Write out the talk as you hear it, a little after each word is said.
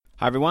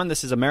Hi, everyone.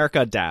 This is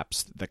America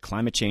Adapts, the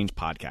climate change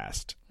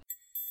podcast.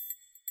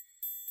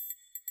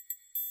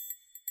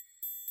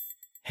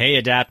 Hey,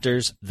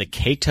 adapters. The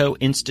Cato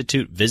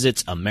Institute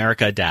visits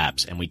America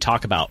Adapts, and we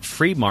talk about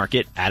free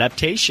market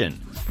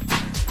adaptation.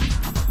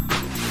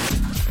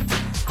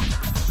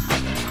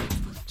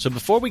 So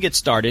before we get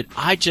started,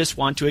 I just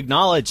want to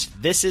acknowledge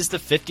this is the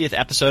 50th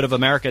episode of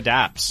America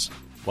Adapts.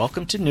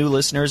 Welcome to new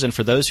listeners, and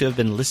for those who have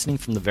been listening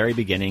from the very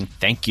beginning,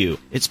 thank you.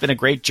 It's been a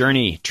great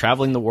journey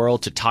traveling the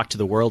world to talk to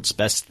the world's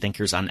best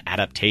thinkers on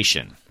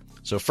adaptation.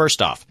 So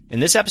first off, in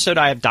this episode,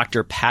 I have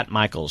Dr. Pat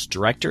Michaels,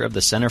 Director of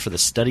the Center for the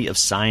Study of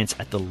Science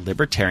at the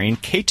Libertarian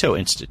Cato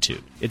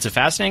Institute. It's a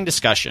fascinating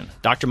discussion.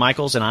 Dr.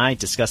 Michaels and I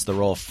discuss the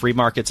role of free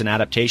markets in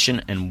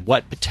adaptation and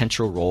what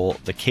potential role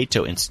the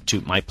Cato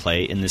Institute might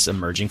play in this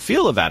emerging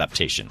field of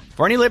adaptation.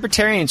 For any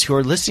libertarians who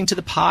are listening to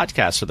the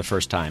podcast for the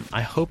first time,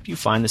 I hope you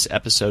find this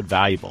episode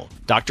valuable.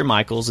 Dr.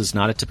 Michaels is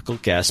not a typical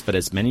guest, but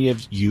as many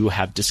of you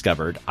have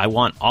discovered, I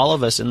want all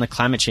of us in the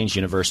climate change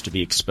universe to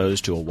be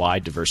exposed to a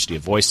wide diversity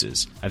of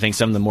voices. I think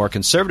some of the more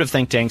conservative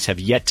think tanks have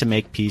yet to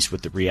make peace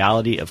with the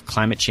reality of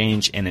climate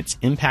change and it's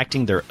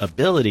impacting their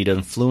ability to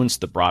influence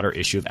the broader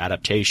issue of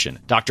adaptation.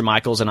 Dr.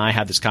 Michaels and I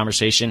had this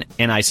conversation,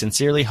 and I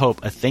sincerely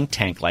hope a think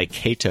tank like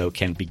Cato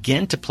can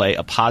begin to play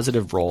a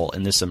positive role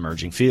in this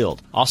emerging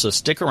field. Also,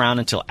 stick around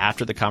until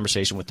after the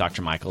conversation with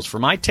Dr. Michaels for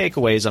my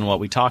takeaways on what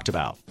we talked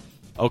about.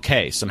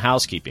 Okay, some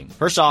housekeeping.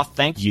 First off,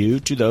 thank you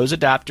to those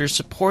adapters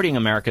supporting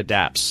America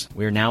Adapts.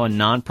 We are now a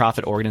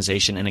nonprofit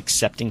organization and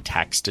accepting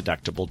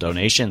tax-deductible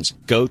donations.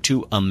 Go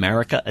to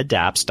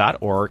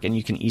americaadapts.org and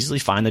you can easily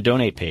find the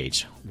donate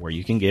page, where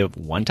you can give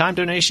one-time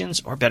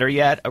donations or, better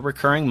yet, a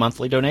recurring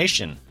monthly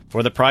donation.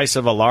 For the price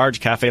of a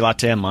large cafe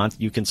latte a month,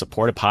 you can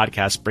support a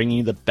podcast bringing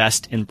you the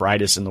best and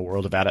brightest in the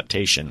world of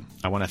adaptation.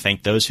 I want to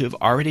thank those who have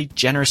already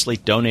generously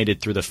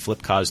donated through the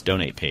FlipCause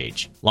donate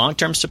page.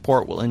 Long-term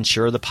support will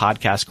ensure the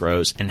podcast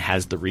grows and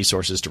has the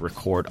resources to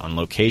record on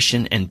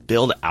location and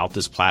build out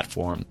this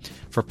platform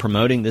for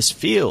promoting this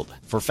field.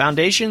 For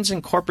foundations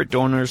and corporate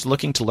donors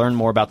looking to learn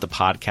more about the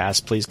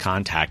podcast, please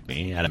contact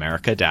me at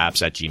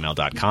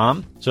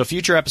americaadapts@gmail.com. So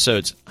future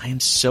episodes, I am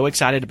so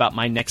excited about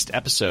my next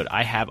episode.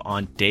 I have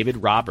on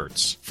David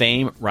Roberts,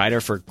 famed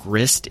writer for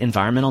Grist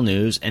Environmental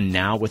News and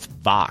now with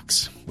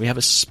Vox. We have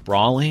a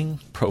sprawling,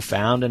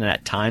 profound, and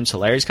at times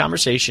hilarious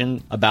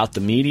conversation about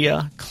the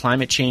media,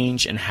 climate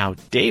change, and how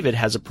David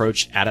has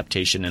approached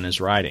adaptation in his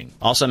writing.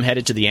 Also, I'm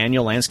headed to the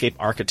annual Landscape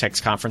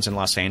Architects Conference in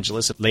Los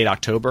Angeles late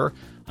October.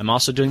 I'm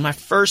also doing my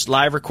first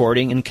live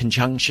recording in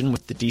conjunction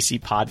with the DC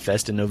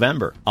Podfest in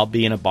November. I'll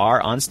be in a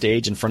bar on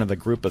stage in front of a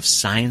group of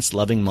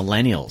science-loving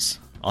millennials.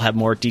 I'll have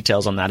more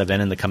details on that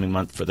event in the coming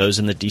month for those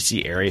in the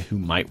DC area who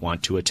might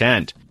want to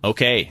attend.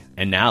 Okay,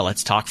 and now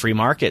let's talk free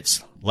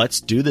markets. Let's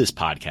do this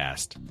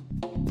podcast.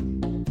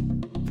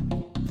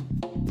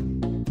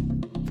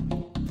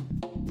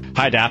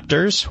 Hi,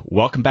 adapters.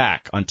 Welcome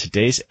back. On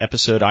today's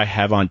episode, I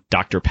have on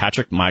Dr.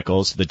 Patrick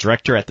Michaels, the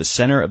director at the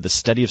Center of the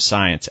Study of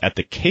Science at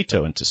the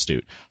Cato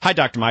Institute. Hi,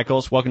 Dr.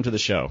 Michaels. Welcome to the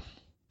show.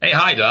 Hey,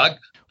 hi, Doug.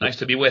 Nice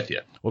to be with you.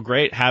 Well,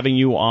 great having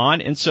you on.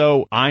 And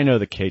so I know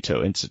the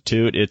Cato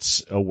Institute.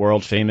 It's a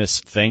world-famous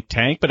think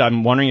tank, but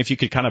I'm wondering if you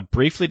could kind of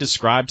briefly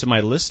describe to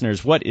my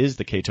listeners, what is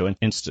the Cato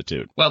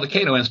Institute? Well, the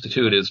Cato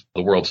Institute is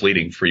the world's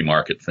leading free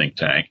market think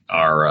tank.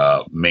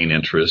 Our main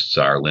interests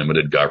are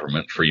limited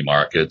government, free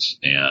markets,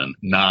 and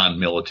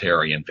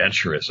non-military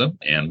adventurism.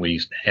 And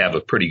we have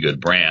a pretty good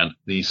brand.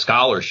 The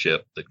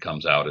scholarship that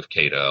comes out of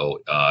Cato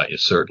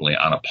is certainly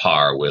on a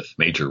par with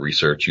major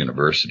research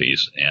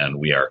universities, and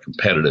we are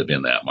competitive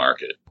in that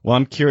market. Well,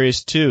 I'm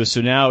curious, too.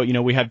 So now,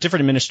 we have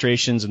different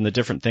administrations and the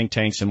different think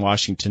tanks in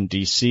Washington,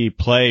 D.C.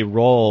 play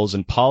roles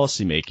in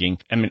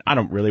policymaking. I mean, I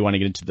don't really want to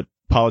get into the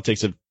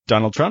politics of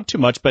Donald Trump too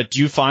much, but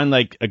do you find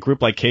like a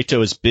group like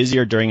Cato is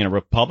busier during a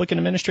Republican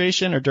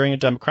administration or during a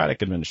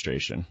Democratic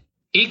administration?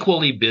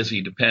 Equally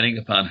busy, depending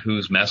upon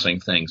who's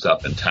messing things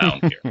up in town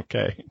here.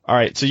 Okay. All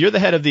right. So you're the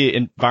head of the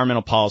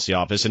Environmental Policy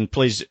Office, and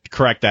please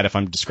correct that if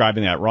I'm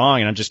describing that wrong.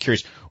 And I'm just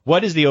curious,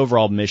 what is the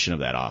overall mission of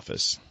that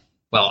office?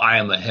 Well, I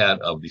am the head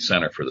of the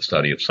Center for the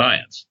Study of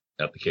Science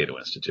at the Cato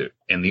Institute.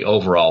 And the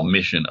overall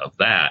mission of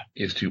that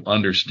is to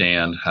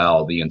understand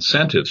how the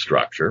incentive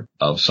structure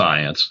of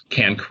science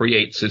can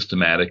create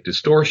systematic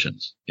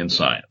distortions in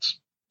science.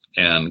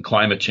 And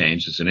climate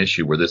change is an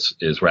issue where this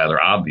is rather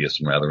obvious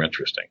and rather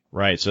interesting.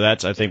 Right. So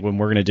that's, I think, when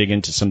we're going to dig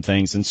into some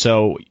things. And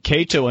so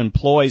Cato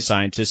employs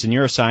scientists, and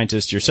you're a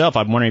scientist yourself.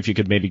 I'm wondering if you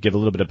could maybe give a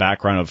little bit of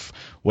background of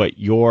what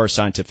your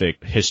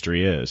scientific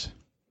history is.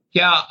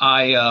 Yeah,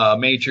 I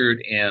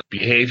majored in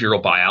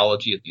behavioral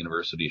biology at the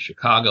University of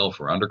Chicago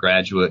for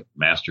undergraduate,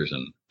 master's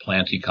in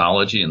plant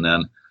ecology, and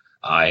then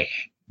I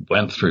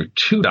went through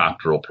 2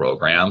 doctoral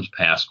programs,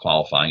 passed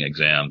qualifying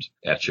exams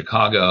at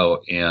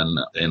Chicago in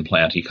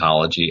plant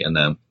ecology, and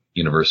then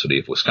University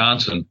of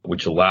Wisconsin,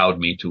 which allowed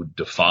me to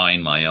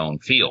define my own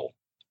field,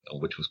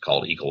 which was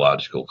called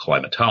ecological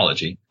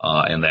climatology,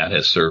 and that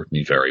has served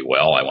me very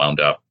well. I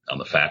wound up on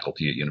the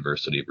faculty at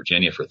University of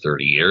Virginia for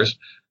 30 years.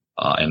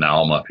 And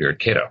now I'm up here at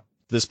Cato.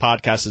 this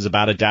podcast is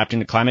about adapting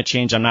to climate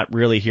change. I'm not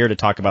really here to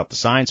talk about the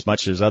science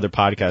much. There's other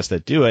podcasts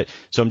that do it.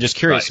 So I'm just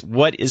curious, Right.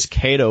 What is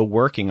Cato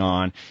working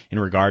on in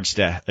regards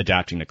to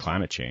adapting to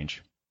climate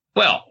change?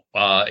 Well,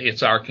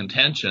 it's our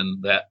contention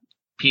that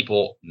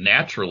people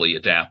naturally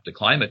adapt to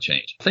climate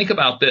change. Think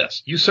about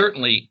this. You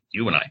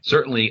and I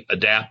certainly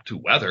adapt to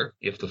weather.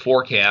 If the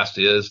forecast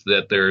is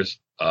that there's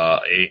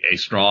a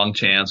strong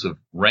chance of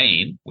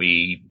rain,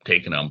 we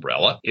take an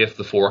umbrella. If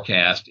the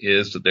forecast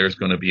is that there's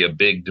going to be a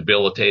big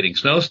debilitating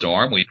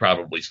snowstorm, we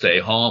probably stay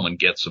home and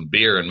get some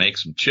beer and make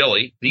some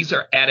chili. These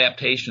are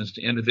adaptations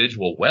to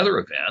individual weather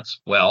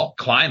events. Well,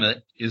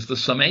 climate is the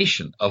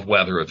summation of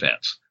weather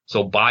events.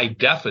 So by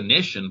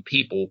definition,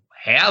 people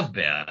have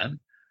been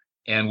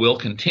and will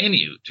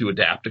continue to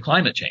adapt to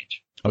climate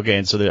change. Okay,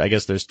 and so I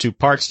guess there's two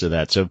parts to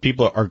that. So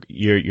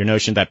your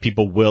notion that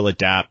people will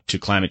adapt to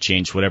climate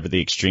change, whatever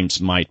the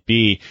extremes might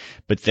be,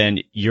 but then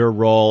your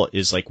role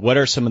is like, what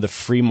are some of the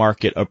free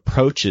market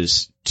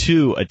approaches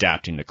to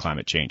adapting to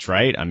climate change,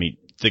 right? I mean,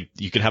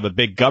 you could have a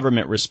big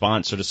government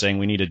response sort of saying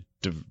we need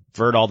to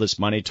divert all this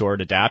money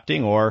toward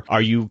adapting, or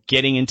are you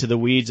getting into the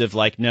weeds of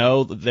like,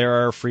 no,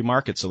 there are free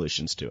market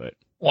solutions to it?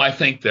 Well, I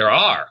think there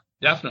are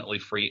definitely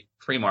free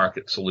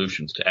market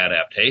solutions to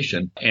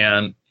adaptation,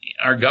 and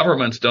our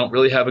governments don't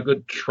really have a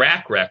good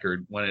track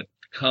record when it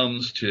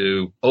comes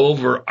to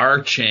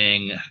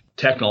overarching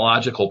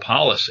technological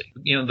policy.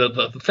 You know,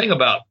 the thing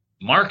about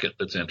market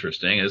that's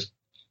interesting is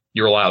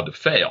you're allowed to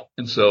fail.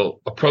 And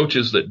so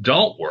approaches that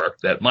don't work,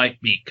 that might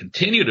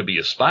continue to be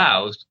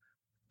espoused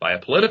by a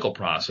political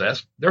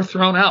process, they're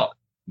thrown out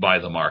by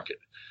the market.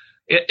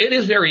 It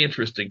is very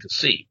interesting to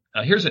see.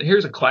 Here's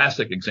a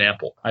classic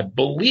example. I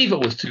believe it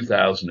was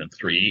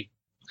 2003,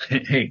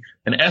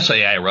 an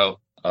essay I wrote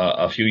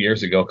a few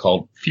years ago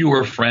called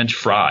Fewer French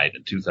Fried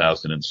in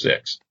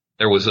 2006.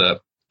 There was a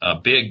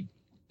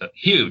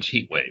huge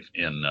heat wave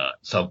in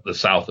the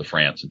south of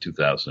France in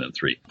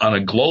 2003. On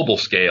a global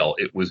scale,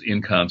 it was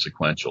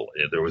inconsequential.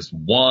 There was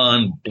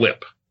one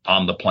blip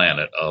on the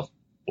planet of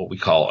what we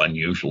call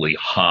unusually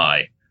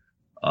high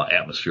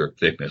atmospheric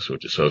thickness,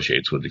 which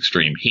associates with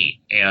extreme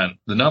heat. And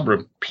the number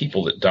of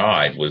people that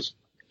died was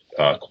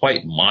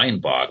quite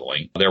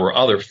mind-boggling. There were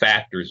other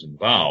factors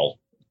involved,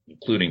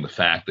 including the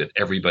fact that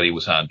everybody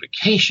was on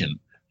vacation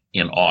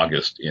in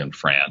August in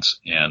France,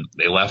 and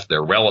they left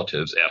their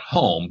relatives at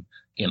home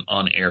in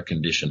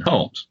unair-conditioned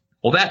homes.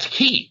 Well, that's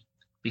key,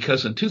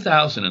 because in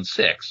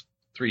 2006,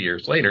 3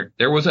 years later,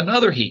 there was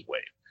another heat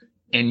wave,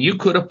 and you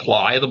could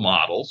apply the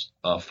models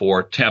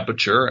for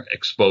temperature,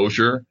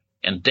 exposure,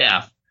 and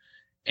death,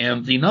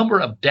 and the number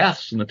of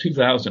deaths in the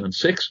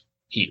 2006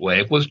 heat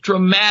wave was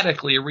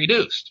dramatically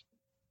reduced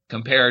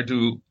compared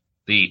to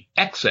the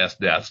excess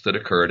deaths that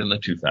occurred in the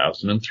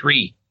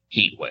 2003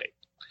 heat wave.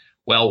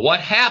 Well, what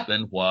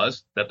happened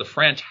was that the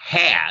French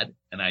had,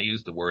 and I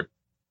use the word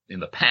in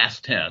the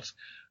past tense,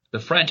 the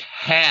French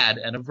had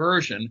an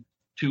aversion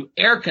to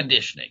air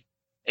conditioning,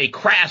 a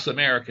crass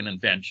American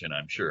invention,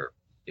 I'm sure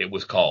it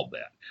was called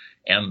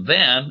that. And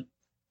then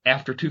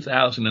after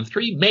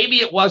 2003, maybe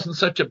it wasn't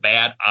such a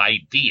bad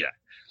idea.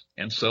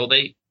 And so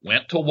they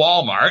went to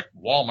Walmart.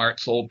 Walmart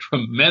sold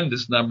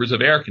tremendous numbers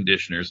of air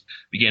conditioners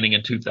beginning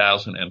in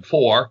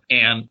 2004,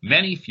 and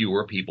many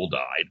fewer people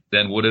died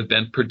than would have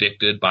been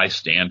predicted by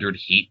standard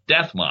heat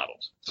death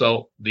models.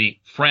 So the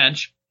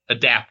French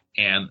adapt,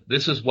 and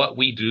this is what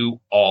we do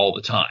all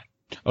the time.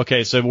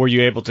 Okay, so were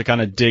you able to kind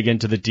of dig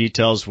into the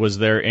details? Was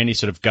there any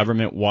sort of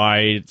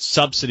government-wide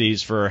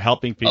subsidies for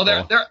helping people?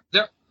 Oh,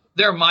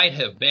 there might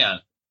have been.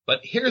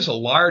 But here's a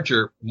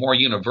larger, more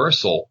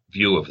universal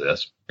view of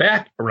this.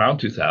 Back around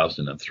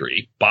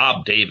 2003,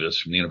 Bob Davis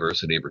from the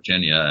University of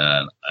Virginia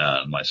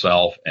and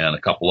myself and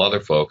a couple other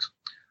folks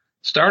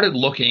started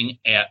looking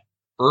at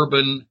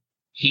urban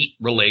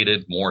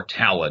heat-related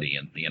mortality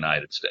in the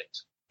United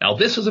States. Now,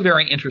 this is a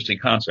very interesting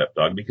concept,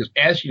 Doug, because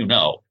as you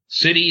know,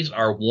 cities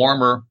are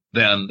warmer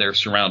than their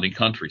surrounding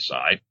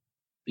countryside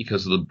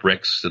because of the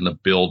bricks and the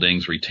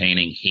buildings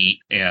retaining heat,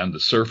 and the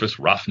surface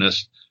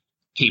roughness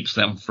keeps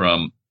them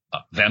from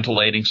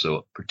ventilating.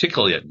 So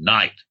particularly at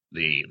night,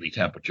 the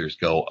temperatures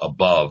go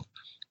above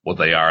what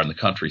they are in the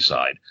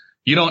countryside.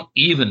 You don't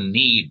even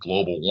need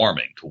global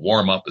warming to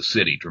warm up a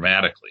city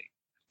dramatically.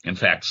 In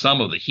fact,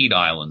 some of the heat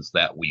islands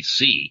that we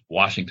see,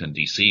 Washington,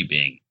 D.C.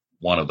 being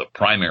one of the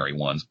primary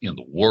ones in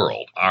the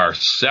world, are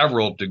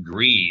several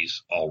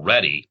degrees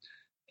already,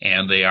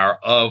 and they are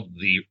of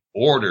the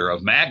order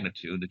of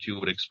magnitude that you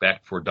would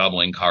expect for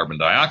doubling carbon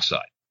dioxide.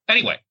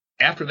 Anyway,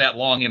 after that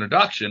long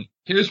introduction,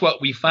 here's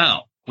what we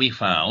found. We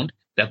found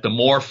that the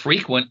more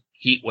frequent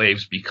heat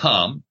waves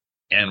become,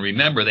 and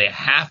remember, they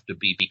have to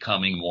be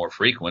becoming more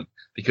frequent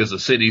because the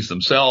cities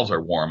themselves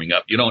are warming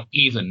up. You don't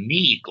even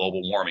need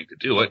global warming to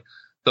do it,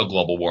 though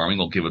global warming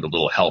will give it a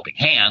little helping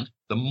hand.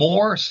 The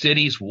more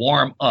cities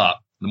warm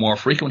up, the more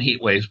frequent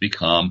heat waves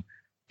become,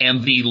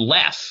 and the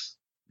less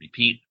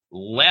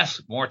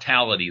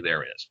mortality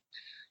there is.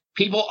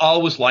 People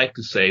always like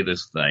to say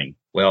this thing,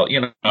 well,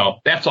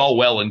 that's all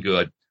well and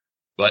good,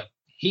 but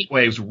heat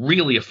waves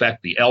really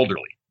affect the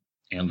elderly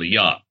and the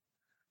young.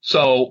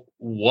 So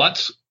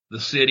what's the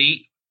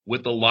city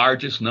with the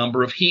largest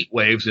number of heat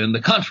waves in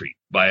the country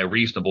by a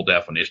reasonable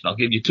definition. I'll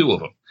give you two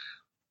of them.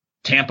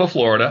 Tampa,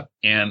 Florida,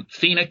 and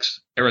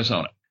Phoenix,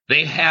 Arizona.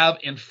 They have,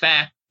 in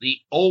fact, the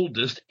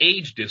oldest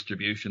age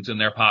distributions in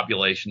their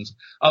populations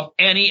of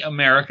any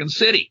American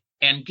city.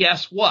 And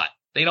guess what?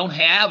 They don't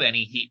have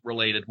any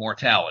heat-related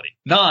mortality.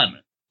 None.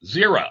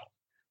 Zero.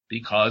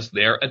 Because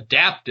they're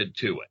adapted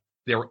to it.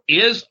 There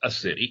is a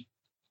city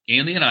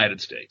in the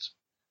United States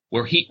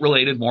where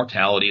heat-related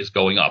mortality is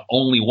going up.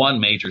 Only one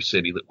major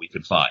city that we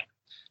could find.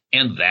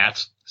 And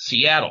that's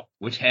Seattle,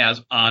 which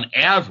has, on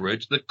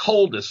average, the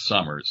coldest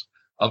summers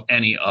of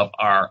any of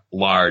our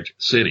large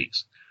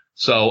cities.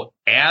 So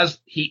as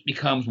heat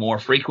becomes more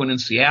frequent in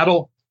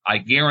Seattle, I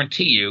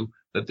guarantee you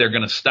that they're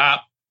going to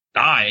stop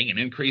dying in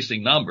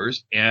increasing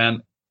numbers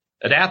and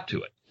adapt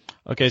to it.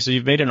 Okay, so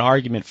you've made an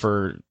argument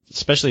for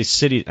especially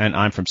city, and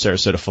I'm from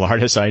Sarasota,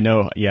 Florida, so I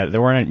know,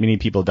 there weren't many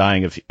people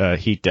dying of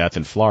heat death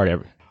in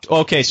Florida.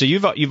 Okay, so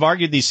you've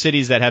argued these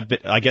cities that have been,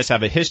 I guess,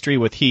 have a history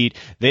with heat.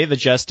 They've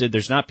adjusted.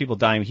 There's not people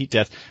dying of heat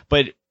death.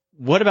 But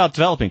what about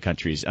developing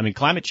countries? I mean,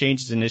 climate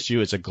change is an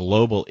issue. It's a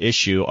global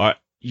issue.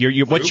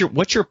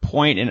 What's your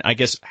point? And I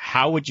guess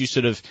how would you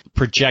sort of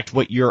project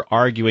what you're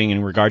arguing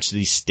in regards to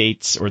these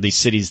states or these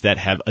cities that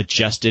have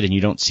adjusted and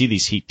you don't see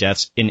these heat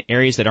deaths in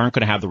areas that aren't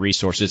going to have the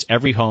resources?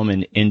 Every home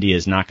in India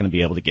is not going to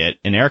be able to get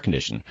an air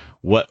conditioner.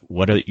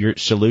 What are your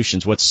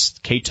solutions? What's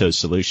Cato's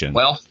solution?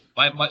 Well,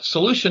 my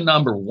solution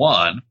number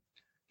one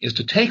is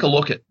to take a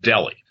look at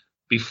Delhi.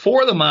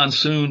 Before the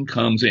monsoon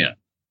comes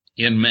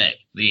in May,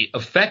 the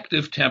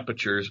effective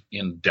temperatures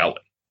in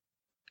Delhi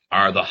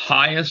are the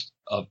highest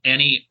of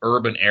any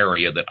urban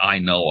area that I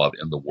know of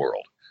in the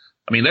world.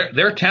 I mean,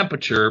 their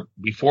temperature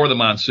before the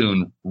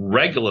monsoon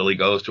regularly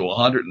goes to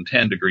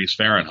 110 degrees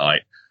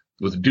Fahrenheit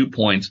with dew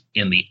points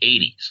in the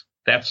 80s.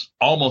 That's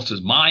almost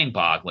as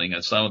mind-boggling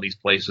as some of these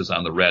places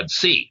on the Red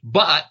Sea.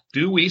 But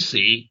do we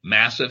see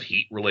massive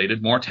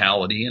heat-related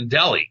mortality in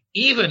Delhi,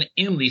 even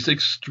in these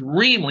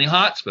extremely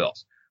hot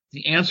spells?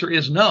 The answer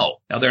is no.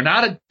 Now, they're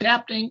not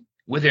adapting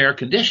with air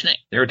conditioning.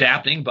 They're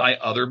adapting by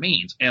other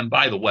means. And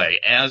by the way,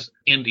 as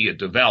India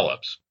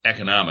develops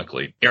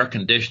economically, air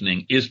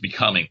conditioning is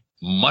becoming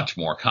much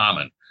more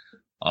common.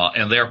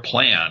 And their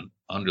plan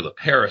under the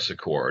Paris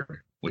Accord,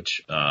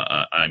 which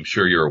I'm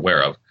sure you're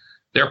aware of,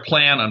 their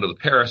plan under the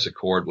Paris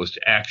Accord was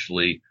to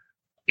actually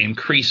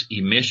increase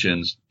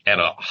emissions at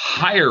a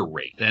higher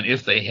rate than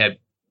if they had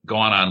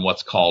gone on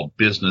what's called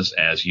business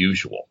as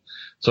usual.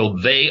 So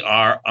they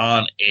are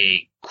on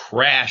a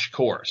crash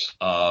course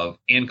of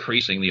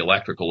increasing the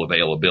electrical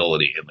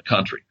availability in the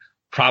country,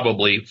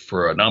 probably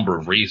for a number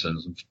of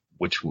reasons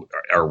which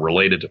are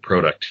related to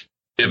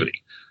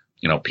productivity.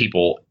 You know,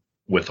 people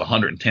with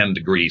 110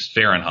 degrees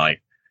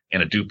Fahrenheit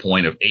and a dew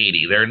point of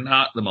 80, they're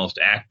not the most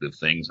active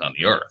things on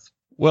the earth.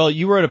 Well,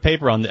 you wrote a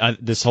paper on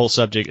this whole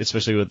subject,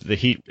 especially with the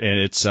heat, and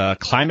it's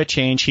climate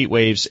change, heat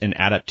waves, and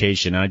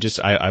adaptation. And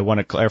I want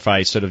to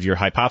clarify sort of your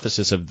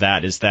hypothesis of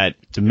that is that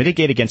to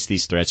mitigate against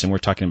these threats, and we're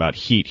talking about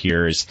heat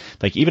here, is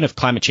like even if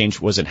climate change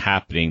wasn't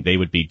happening, they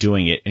would be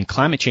doing it. And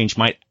climate change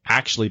might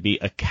actually be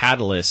a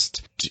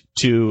catalyst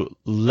to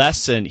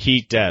lessen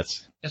heat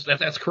deaths. Yes,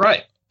 that's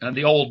correct. And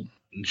the old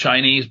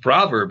Chinese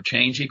proverb,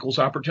 change equals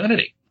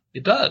opportunity.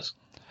 It does.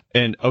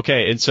 And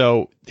okay, and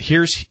so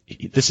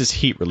this is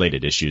heat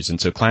related issues.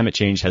 And so climate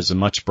change has a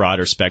much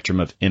broader spectrum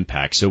of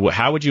impact. So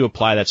how would you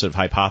apply that sort of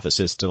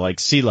hypothesis to like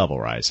sea level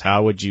rise?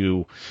 How would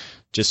you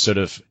just sort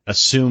of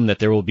assume that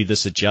there will be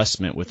this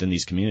adjustment within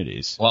these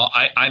communities? Well,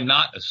 I'm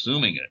not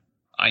assuming it.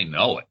 I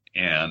know it.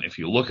 And if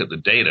you look at the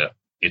data,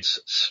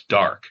 it's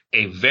stark.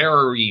 A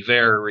very,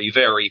 very,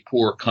 very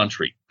poor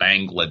country,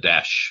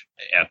 Bangladesh,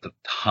 at the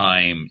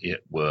time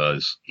it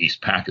was East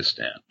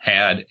Pakistan,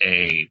 had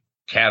a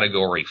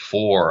Category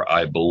 4,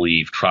 I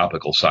believe,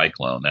 tropical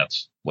cyclone.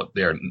 That's what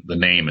the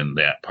name in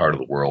that part of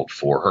the world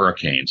for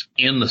hurricanes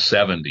in the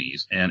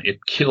 70s. And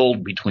it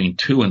killed between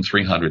 200,000 and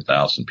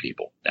 300,000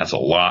 people. That's a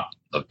lot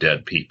of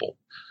dead people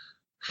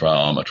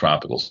from a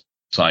tropical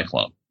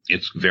cyclone.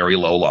 It's very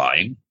low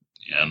lying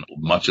and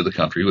much of the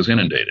country was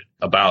inundated.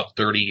 About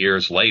 30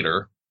 years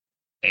later,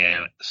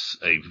 and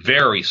a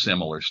very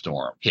similar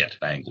storm hit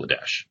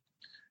Bangladesh.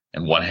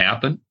 And what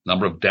happened?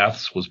 Number of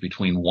deaths was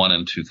between 1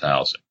 and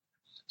 2,000.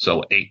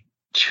 So a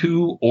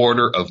 2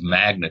 order of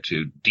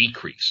magnitude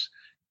decrease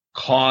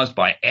caused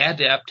by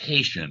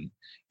adaptation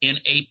in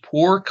a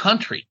poor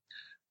country.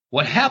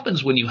 What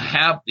happens when you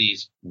have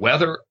these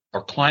weather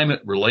or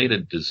climate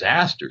related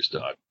disasters,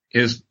 Doug,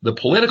 is the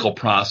political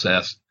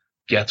process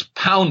gets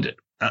pounded.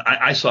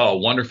 I saw a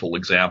wonderful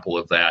example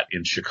of that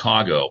in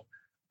Chicago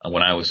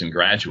when I was in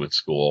graduate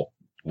school,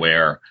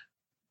 where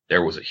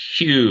there was a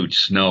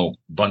huge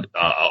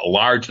a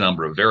large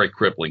number of very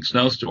crippling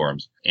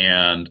snowstorms.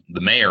 And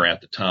the mayor at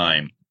the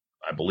time,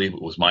 I believe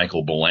it was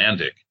Michael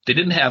Bolandic, they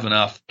didn't have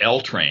enough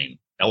L-train,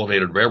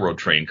 elevated railroad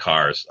train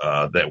cars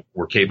that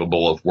were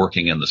capable of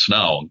working in the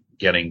snow,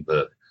 getting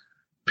the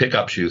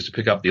pickup shoes to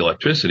pick up the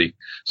electricity.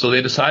 So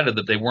they decided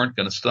that they weren't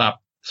going to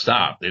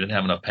stop. They didn't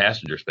have enough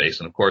passenger space.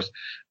 And of course,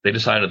 they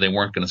decided they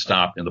weren't going to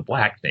stop in the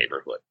black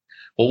neighborhood.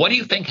 Well, what do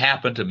you think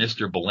happened to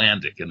Mr.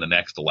 Bilandic in the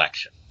next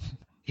election?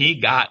 He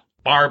got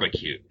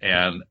barbecued,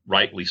 and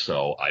rightly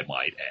so, I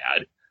might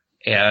add.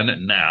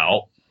 And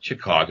now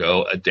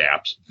Chicago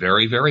adapts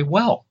very, very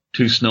well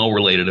to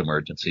snow-related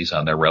emergencies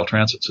on their rail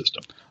transit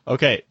system.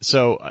 Okay,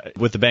 so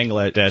with the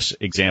Bangladesh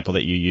example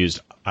that you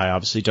used, I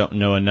obviously don't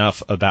know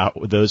enough about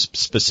those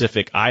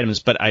specific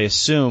items, but I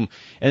assume,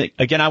 and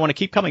again, I want to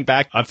keep coming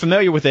back. I'm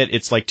familiar with it.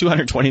 It's like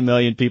 220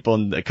 million people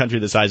in a country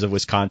the size of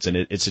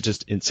Wisconsin. It's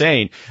just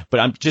insane. But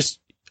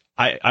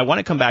I want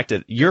to come back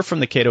to, you're from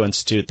the Cato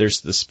Institute.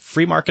 There's this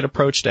free market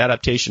approach to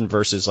adaptation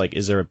versus like,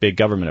 is there a big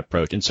government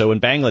approach? And so in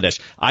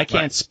Bangladesh, I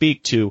can't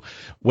speak to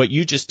what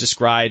you just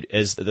described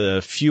as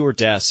the fewer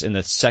deaths in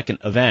the second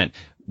event.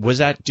 Was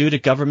that due to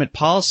government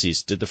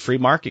policies? Did the free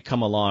market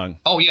come along?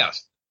 Oh,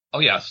 yes.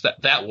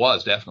 That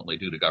was definitely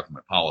due to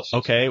government policies.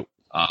 Okay.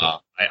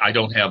 I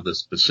don't have the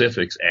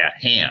specifics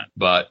at hand,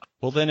 but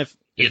well, then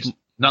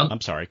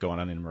I'm sorry, go on,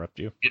 I interrupt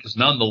you. It's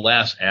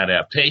nonetheless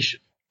adaptation.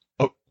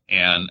 Oh.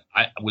 And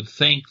I would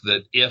think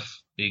that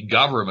if the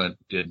government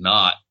did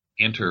not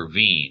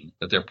intervene,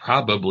 that there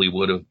probably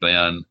would have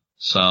been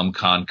some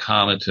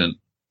concomitant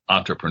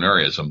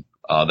entrepreneurism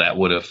that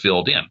would have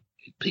filled in.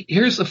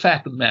 Here's the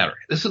fact of the matter.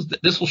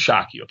 This will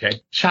shock you,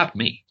 okay? Shock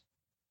me.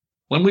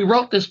 When we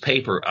wrote this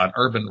paper on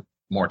urban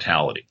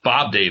mortality,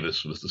 Bob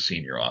Davis was the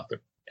senior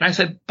author. And I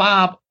said,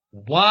 Bob,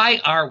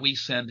 why are we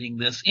sending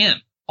this in?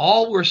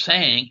 All we're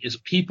saying is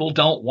people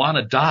don't want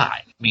to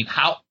die. I mean,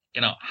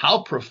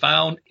 how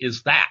profound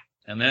is that?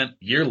 And then a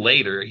year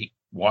later, he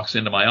walks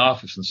into my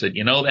office and said,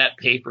 that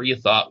paper you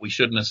thought we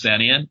shouldn't have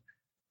sent in?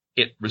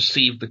 It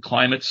received the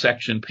Climate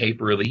Section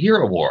Paper of the Year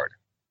award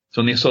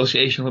from the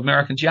Association of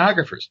American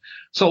Geographers.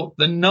 So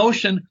the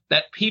notion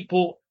that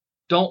people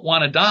don't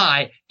want to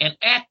die and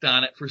act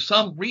on it for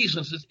some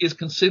reasons is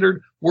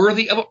considered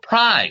worthy of a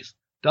prize.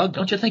 Doug,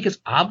 don't you think it's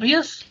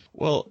obvious?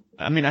 Well,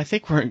 I mean, I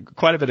think we're in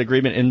quite a bit of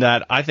agreement in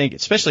that. I think,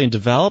 especially in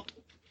developed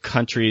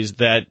countries,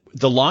 that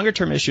the longer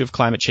term issue of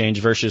climate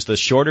change versus the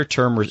shorter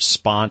term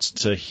response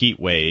to heat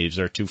waves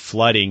or to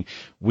flooding,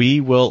 we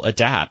will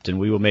adapt and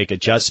we will make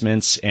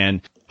adjustments,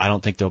 and I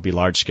don't think there'll be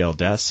large scale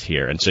deaths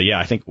here. And so, yeah,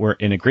 I think we're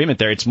in agreement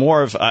there. It's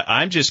more of,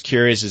 I'm just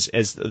curious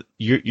as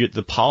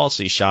the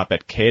policy shop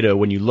at Cato,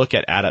 when you look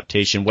at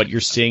adaptation, what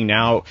you're seeing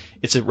now,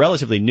 it's a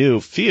relatively new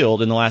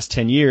field in the last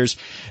 10 years.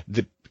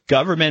 The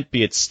government,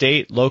 be it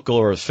state, local,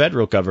 or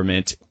federal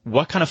government,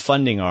 what kind of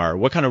funding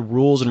what kind of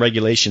rules and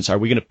regulations are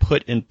we going to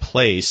put in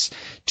place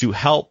to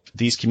help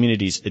these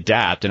communities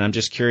adapt? And I'm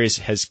just curious,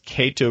 has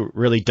Cato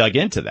really dug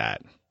into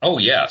that? Oh,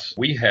 yes.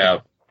 We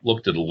have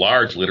looked at a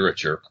large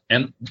literature,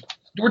 and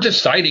we're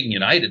just citing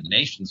United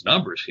Nations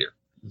numbers here.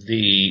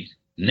 The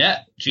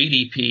net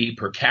GDP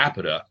per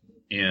capita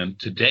in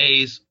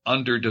today's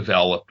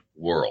underdeveloped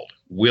world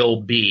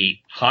will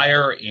be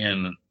higher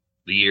in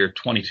the year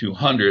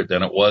 2200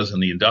 than it was in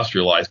the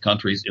industrialized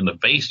countries in the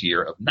base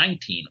year of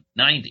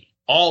 1990,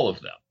 all of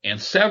them,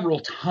 and several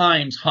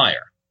times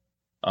higher.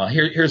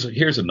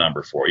 Here's a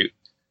number for you.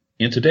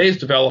 In today's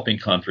developing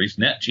countries,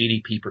 net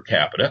GDP per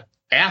capita,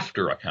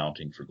 after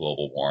accounting for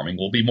global warming,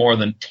 will be more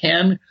than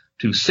 10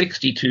 to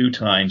 62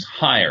 times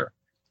higher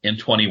in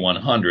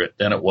 2100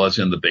 than it was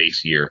in the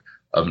base year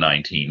of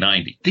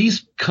 1990.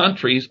 These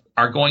countries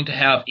are going to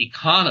have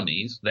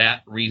economies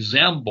that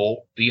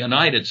resemble the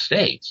United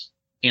States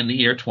in the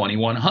year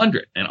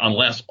 2100. And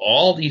unless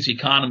all these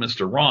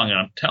economists are wrong, and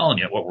I'm telling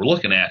you, what we're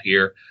looking at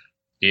here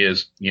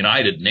is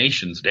United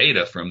Nations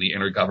data from the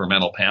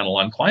Intergovernmental Panel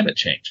on Climate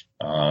Change.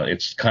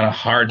 It's kind of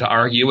hard to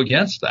argue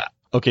against that.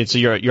 Okay, so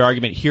your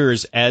argument here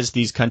is as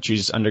these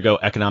countries undergo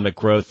economic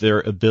growth,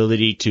 their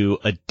ability to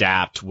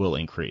adapt will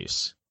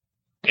increase.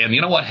 And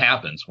you know what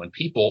happens when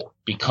people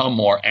become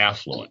more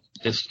affluent?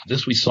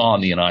 This we saw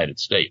in the United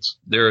States.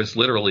 There is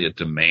literally a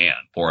demand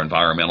for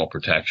environmental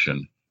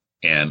protection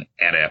and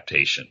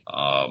adaptation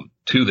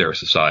to their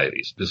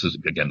societies. This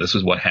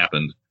is what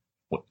happened.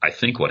 I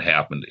think what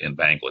happened in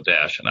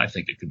Bangladesh, and I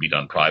think it could be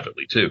done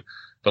privately too.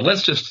 But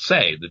let's just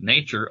say the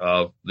nature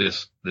of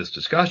this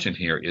discussion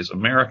here is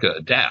America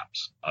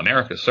adapts.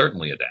 America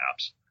certainly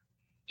adapts,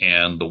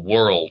 and the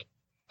world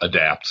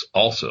adapts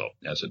also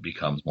as it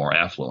becomes more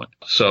affluent.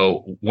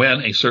 So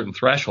when a certain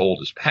threshold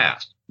is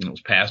passed, it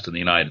was passed in the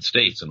United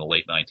States in the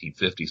late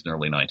 1950s and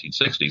early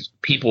 1960s,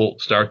 people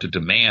start to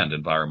demand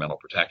environmental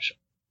protection.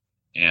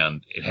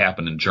 And it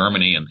happened in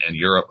Germany and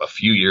Europe a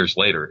few years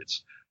later.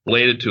 It's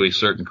related to a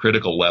certain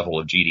critical level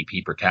of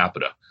GDP per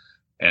capita.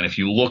 And if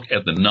you look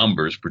at the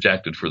numbers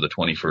projected for the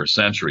 21st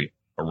century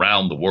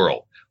around the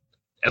world,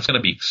 that's going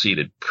to be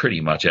exceeded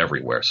pretty much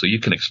everywhere. So you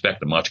can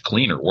expect a much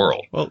cleaner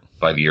world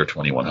by the year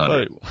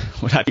 2100.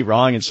 Would I be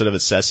wrong in sort of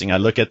assessing? I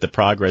look at the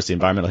progress, the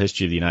environmental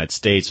history of the United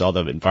States, all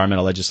the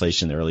environmental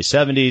legislation in the early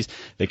 70s,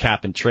 the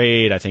cap and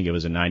trade, I think it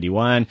was in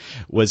 91.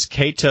 Was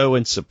Cato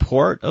in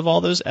support of all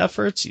those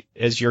efforts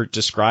as you're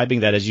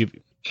describing that as you...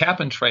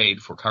 Cap and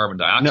trade for carbon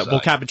dioxide. No, well,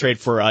 cap and trade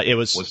for, it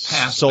was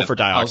sulfur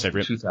dioxide.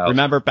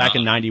 Remember back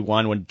in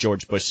 91 when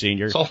George Bush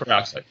Sr. Sulfur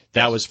dioxide.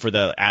 That was for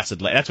the acid.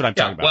 That's what I'm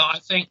talking about. Well, I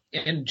think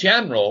in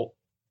general,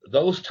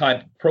 those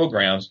type of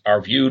programs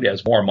are viewed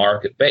as more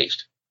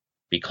market-based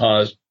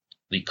because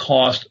the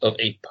cost of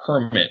a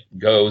permit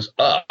goes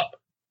up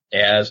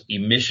as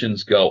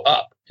emissions go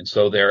up. And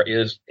so there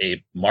is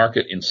a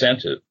market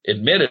incentive,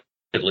 admittedly,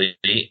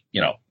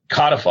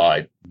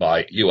 codified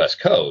by U.S.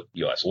 code,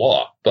 U.S.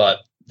 law. But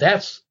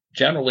that's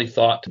generally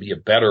thought to be a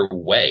better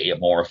way, a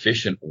more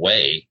efficient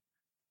way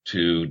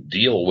to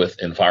deal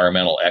with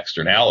environmental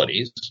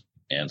externalities.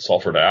 And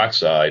sulfur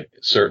dioxide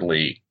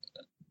certainly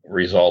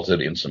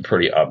resulted in some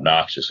pretty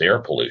obnoxious air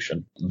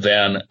pollution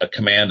than a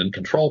command and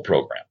control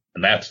program.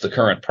 And that's the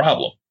current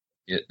problem,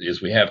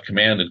 is we have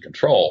command and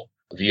control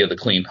via the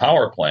Clean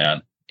Power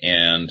Plan.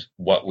 And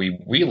what we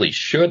really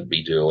should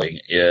be doing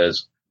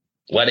is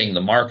letting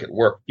the market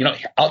work.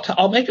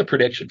 I'll make a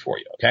prediction for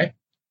you, okay?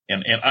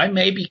 And I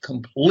may be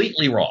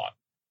completely wrong,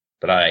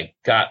 but I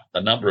got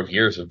a number of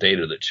years of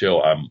data that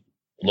show I'm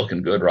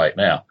looking good right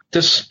now.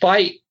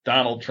 Despite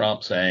Donald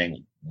Trump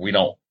saying we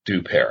don't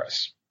do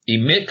Paris,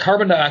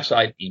 carbon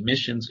dioxide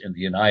emissions in the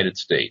United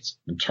States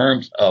in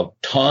terms of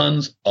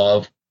tons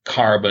of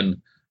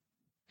carbon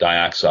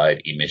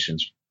dioxide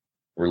emissions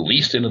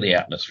released into the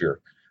atmosphere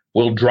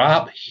will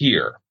drop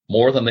here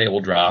more than they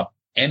will drop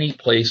any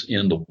place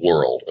in the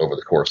world over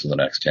the course of the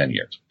next 10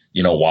 years.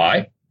 You know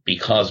why?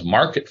 Because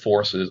market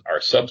forces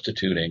are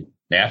substituting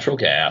natural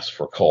gas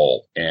for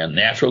coal, and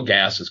natural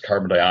gas's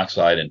carbon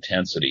dioxide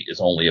intensity is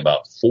only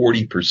about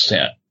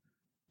 40%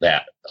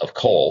 that of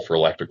coal for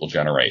electrical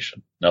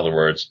generation. In other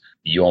words,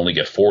 you only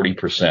get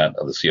 40%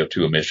 of the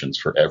CO2 emissions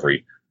for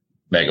every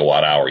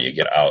megawatt hour you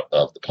get out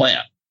of the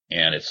plant.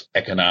 And it's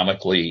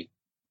economically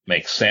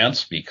makes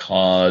sense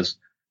because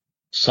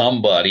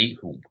somebody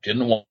who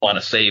didn't want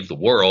to save the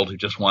world, who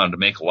just wanted to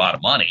make a lot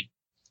of money,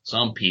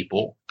 some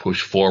people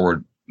push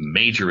forward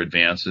major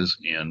advances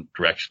in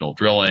directional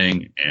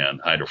drilling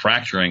and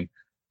hydrofracturing.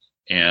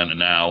 And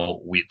now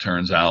it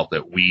turns out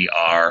that we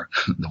are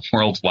the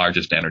world's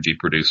largest energy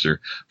producer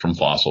from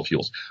fossil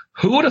fuels.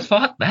 Who would have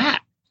thought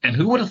that? And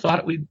who would have thought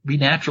it would be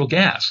natural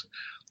gas?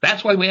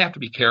 That's why we have to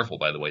be careful,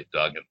 by the way,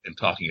 Doug, in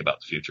talking about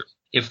the future.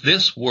 If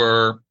this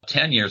were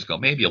 10 years ago,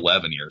 maybe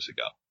 11 years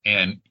ago,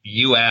 and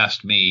you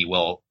asked me,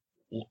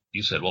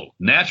 you said,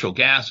 natural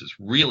gas is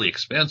really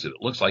expensive.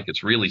 It looks like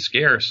it's really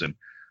scarce. And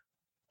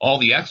all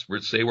the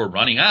experts say we're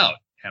running out.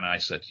 And I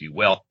said to you,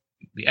 well,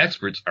 the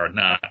experts are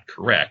not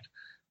correct.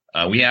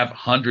 We have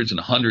hundreds and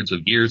hundreds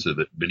of years of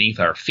it beneath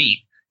our feet,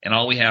 and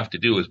all we have to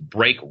do is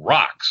break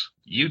rocks.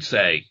 You'd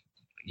say,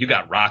 you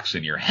got rocks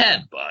in your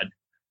head, bud.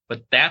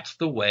 But that's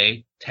the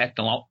way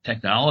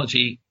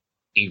technology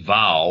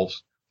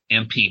evolves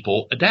and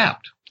people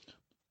adapt.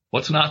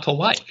 What's not to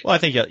like? Well, I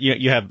think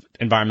you have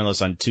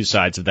environmentalists on two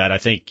sides of that. I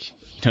think,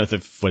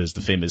 what is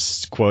the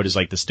famous quote is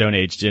like the Stone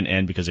Age didn't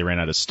end because they ran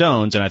out of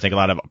stones. And I think a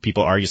lot of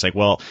people argue it's like,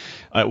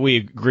 we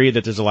agree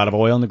that there's a lot of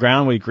oil in the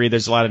ground. We agree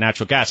there's a lot of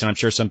natural gas. And I'm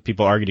sure some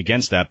people argued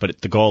against that,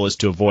 but the goal is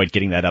to avoid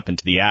getting that up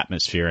into the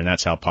atmosphere. And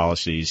that's how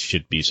policies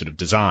should be sort of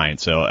designed.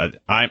 So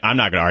I'm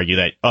not going to argue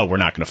that, we're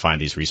not going to find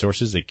these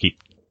resources. They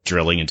keep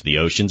drilling into the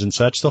oceans and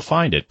such. They'll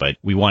find it, but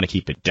we want to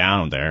keep it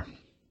down there.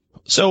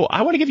 So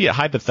I want to give you a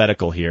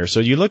hypothetical here. So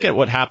you look at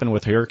what happened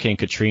with Hurricane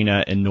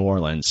Katrina in New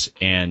Orleans,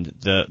 and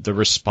the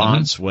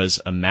response was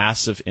a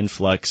massive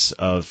influx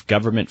of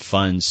government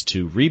funds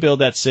to rebuild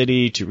that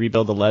city, to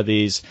rebuild the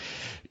levees.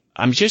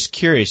 I'm just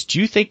curious, do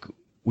you think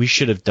we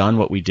should have done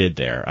what we did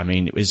there? I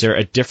mean, is there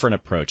a different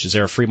approach? Is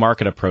there a free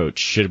market approach?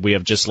 Should we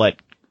have just let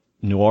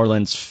New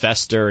Orleans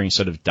fester and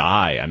sort of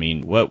die? I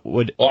mean, what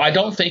would... Well, I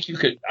don't think you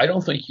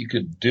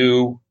could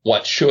do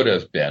what should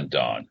have been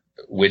done,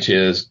 which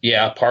is,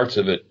 parts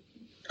of it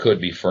could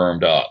be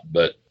firmed up,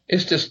 but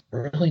it's just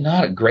really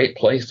not a great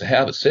place to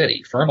have a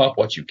city. Firm up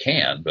what you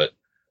can, but,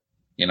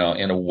 in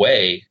a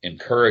way,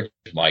 encourage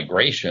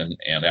migration.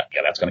 And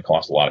that's going to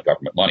cost a lot of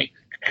government money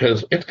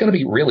because it's going to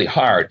be really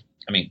hard.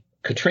 I mean,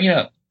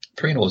 Katrina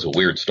was a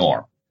weird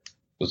storm. It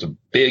was a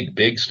big,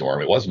 big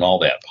storm. It wasn't all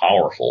that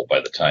powerful by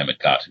the time it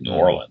got to New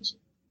Orleans,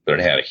 but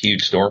it had a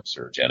huge storm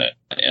surge in it.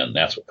 And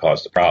that's what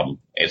caused the problem.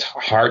 It's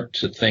hard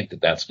to think that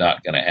that's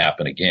not going to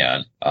happen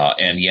again.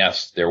 And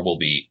yes, there will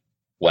be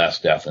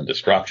less death and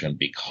destruction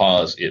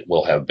because it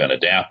will have been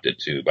adapted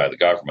to by the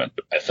government.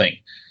 But I think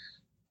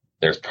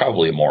there's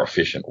probably a more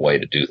efficient way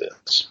to do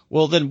this.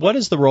 Well, then what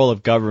is the role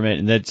of government?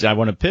 And that's, I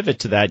want to pivot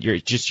to that.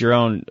 Your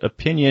own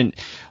opinion.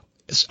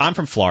 I'm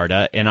from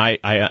Florida, and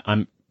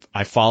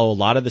I follow a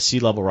lot of the sea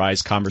level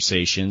rise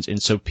conversations.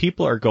 And so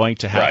people are going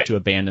to have to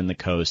abandon the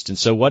coast. And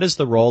so what is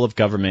the role of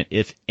government,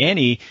 if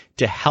any,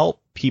 to help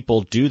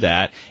people do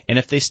that? And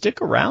if they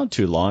stick around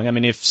too long, I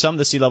mean, if some of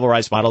the sea level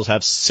rise models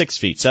have 6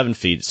 feet, 7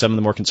 feet, some of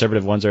the more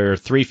conservative ones are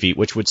 3 feet,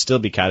 which would still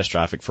be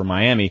catastrophic for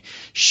Miami,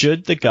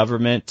 should the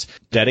government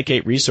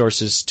dedicate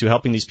resources to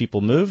helping these people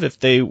move if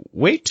they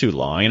wait too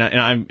long?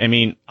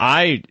 And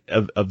I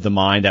of the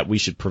mind that we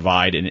should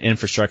provide an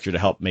infrastructure to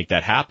help make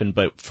that happen.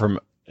 But from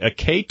a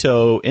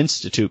Cato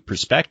Institute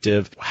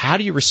perspective, how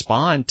do you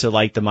respond to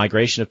like the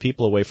migration of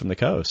people away from the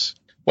coast?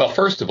 Well,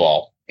 first of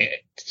all,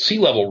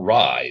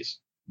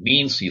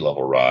 mean sea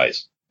level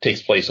rise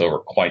takes place over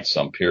quite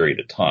some period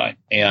of time.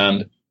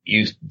 And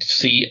you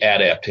see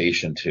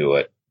adaptation to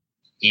it,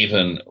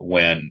 even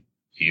when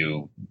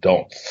you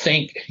don't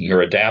think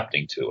you're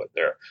adapting to it.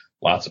 There are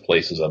lots of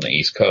places on the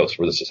East Coast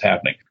where this is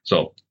happening.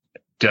 So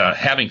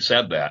having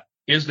said that,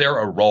 is there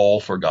a role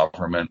for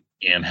government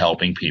in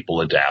helping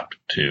people adapt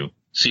to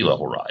sea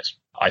level rise?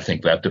 I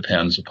think that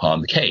depends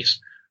upon the case.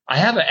 I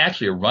have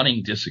actually a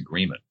running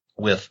disagreement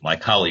with my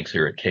colleagues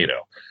here at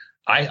Cato.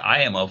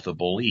 I am of the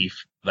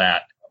belief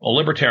that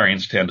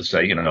libertarians tend to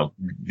say,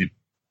 the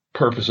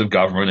purpose of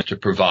government is to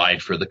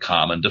provide for the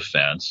common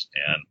defense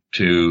and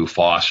to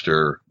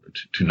foster,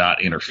 to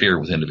not interfere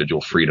with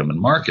individual freedom and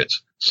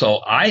markets.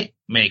 So I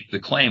make the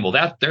claim,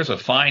 well, there's a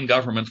fine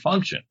government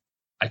function.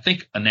 I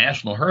think a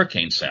National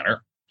Hurricane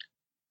Center,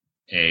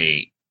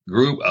 a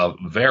group of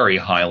very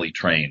highly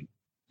trained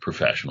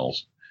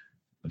professionals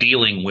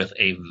dealing with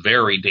a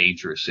very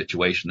dangerous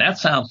situation, that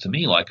sounds to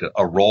me like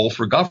a role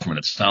for government.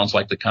 It sounds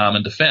like the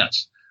common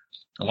defense.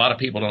 A lot of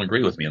people don't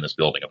agree with me in this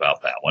building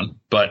about that one.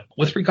 But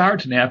with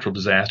regard to natural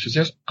disasters,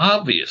 there's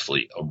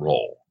obviously a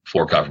role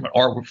for government.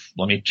 Or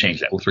let me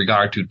change that. With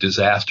regard to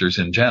disasters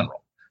in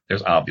general,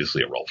 there's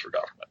obviously a role for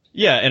government.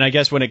 Yeah, and I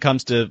guess when it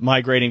comes to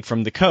migrating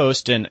from the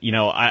coast, and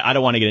I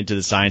don't want to get into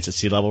the science of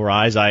sea level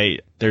rise.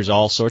 There's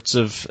all sorts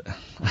of.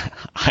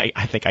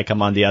 I think I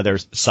come on the other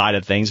side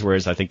of things,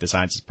 whereas I think the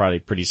science is probably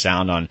pretty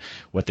sound on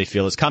what they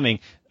feel is coming.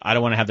 I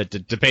don't want to have the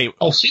debate.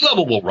 Oh, sea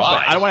level will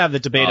rise. I don't want to have the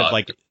debate of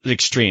like the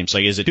extremes.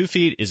 Like, is it 2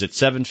 feet? Is it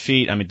 7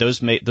 feet? I mean,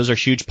 those are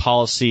huge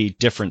policy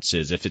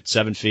differences if it's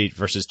 7 feet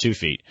versus 2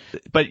 feet.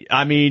 But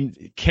I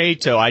mean,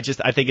 Cato, I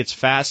think it's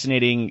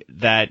fascinating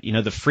that,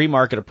 the free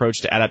market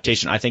approach to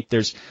adaptation. I think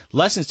there's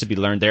lessons to be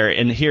learned there.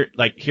 And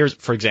here's,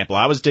 for example,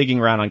 I was digging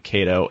around on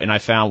Cato and I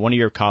found one of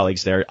your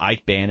colleagues there,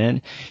 Ike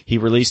Bannon. He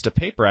released a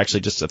paper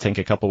actually just, I think,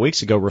 a couple of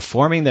weeks ago,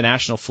 reforming the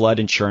National Flood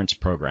Insurance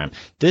Program.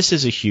 This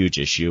is a huge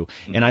issue.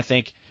 And I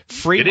think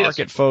free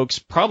market folks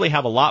probably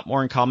have a lot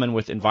more in common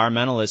with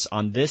environmentalists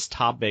on this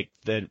topic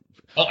than.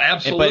 Oh,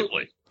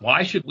 absolutely.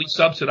 Why should we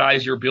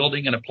subsidize your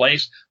building in a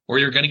place where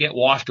you're going to get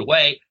washed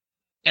away,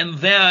 and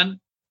then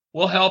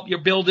we'll help you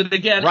build it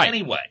again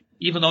anyway,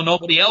 even though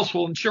nobody else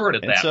will insure it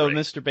at that rate? So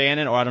Mr.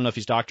 Bannon, or I don't know if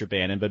he's Dr.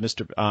 Bannon, but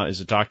is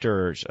a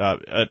doctor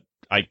or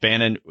Ike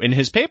Bannon, in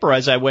his paper,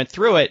 as I went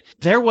through it,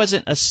 there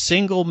wasn't a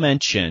single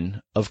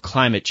mention of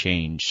climate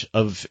change,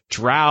 of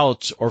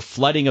drought or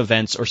flooding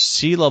events or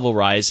sea level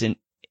rise in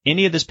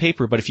any of this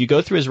paper. But if you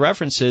go through his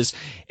references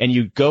and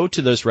you go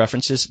to those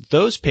references,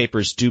 those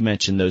papers do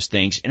mention those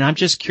things. And I'm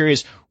just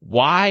curious,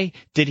 why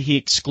did he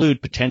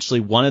exclude potentially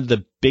one of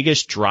the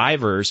biggest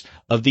drivers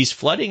of these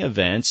flooding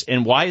events?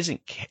 And why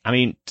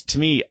to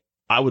me,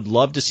 I would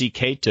love to see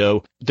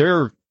Cato.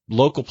 There are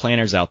local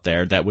planners out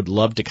there that would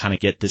love to kind of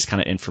get this kind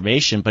of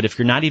information. But if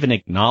you're not even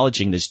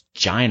acknowledging this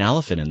giant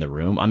elephant in the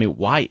room,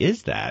 why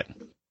is that?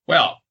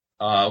 Well,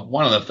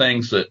 one of the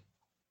things that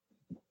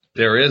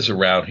there is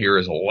around here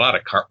is a lot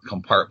of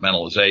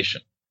compartmentalization,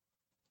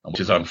 which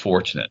is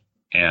unfortunate.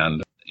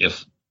 And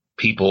if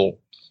people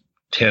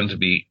tend to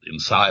be in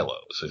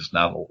silos, there's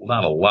not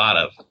a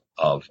lot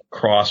of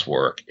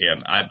crosswork.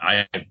 And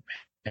I am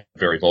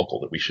very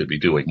vocal that we should be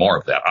doing more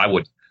of that.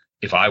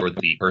 If I were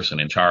the person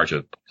in charge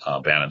of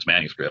Bannon's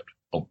manuscript,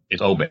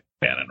 it's O.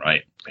 Bannon,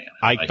 right?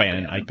 Ike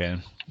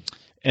Bannon.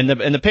 And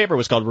the paper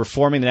was called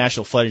Reforming the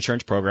National Flood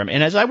Insurance Program.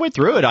 And as I went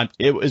through it,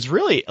 it was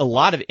really a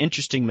lot of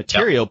interesting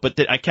material, but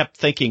that I kept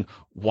thinking,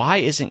 why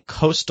isn't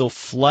coastal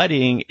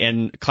flooding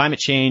and climate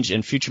change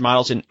and future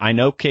models? And I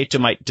know Cato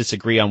might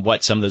disagree on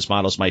what some of those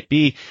models might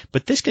be,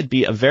 but this could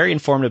be a very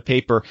informative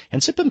paper.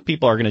 And some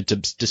people are going to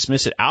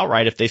dismiss it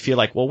outright if they feel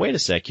like, well, wait a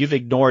sec, you've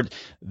ignored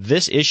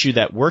this issue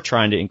that we're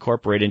trying to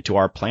incorporate into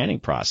our planning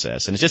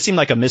process. And it just seemed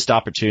like a missed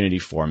opportunity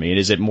for me. And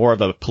is it more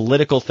of a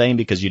political thing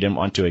because you didn't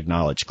want to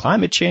acknowledge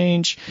climate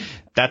change?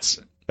 That's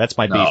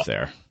my beef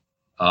there.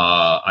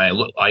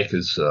 Ike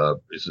is a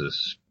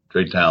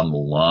straight down the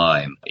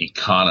line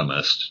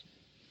economist,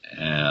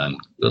 and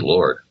good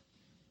Lord,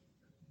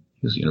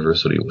 he's the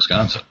University of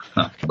Wisconsin.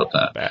 How about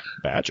that?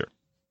 Badger.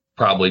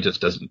 Probably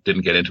just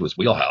didn't get into his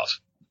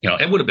wheelhouse. I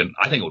think it would have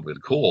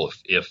been cool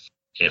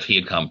if he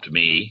had come to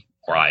me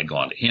or I had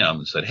gone to him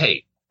and said,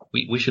 hey,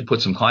 we should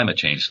put some climate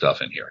change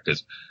stuff in here,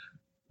 because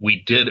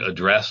we did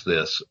address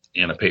this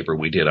in a paper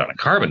we did on a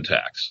carbon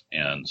tax.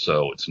 And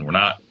so we're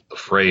not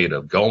afraid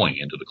of going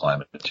into the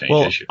climate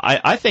change issue.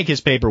 I think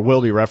his paper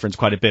will be referenced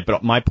quite a bit,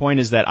 but my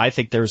point is that I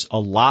think there's a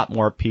lot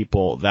more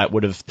people that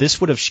this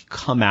would have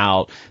come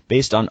out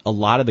based on a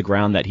lot of the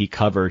ground that he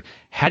covered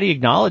had he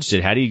acknowledged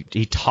it, had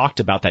he talked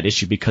about that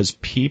issue, because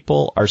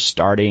people are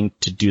starting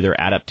to do their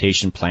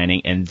adaptation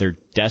planning and they're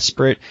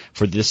desperate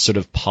for this sort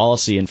of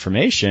policy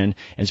information,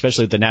 and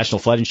especially the National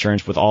Flood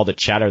Insurance with all the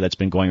chatter that's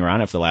been going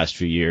around it for the last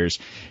few years.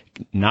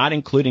 not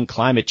including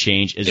climate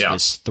change is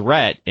this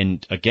threat.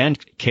 And again,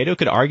 Cato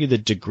could argue the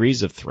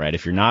degrees of threat.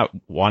 If you're not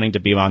wanting to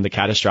be on the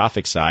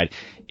catastrophic side,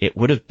 it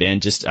would have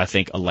been just, I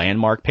think, a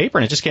landmark paper.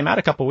 And it just came out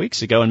a couple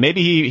weeks ago. And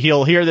maybe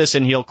he'll hear this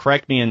and he'll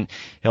correct me. And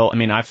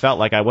I felt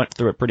like I went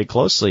through it pretty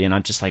closely. And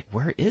I'm just like,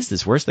 where is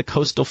this? Where's the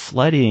coastal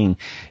flooding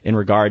in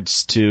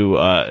regards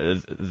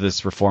to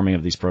this reforming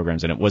of these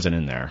programs? And it wasn't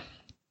in there.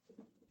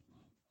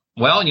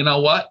 Well, you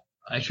know what?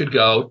 I should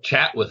go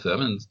chat with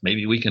them, and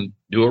maybe we can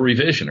do a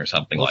revision or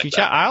something like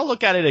that. I'll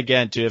look at it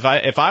again too.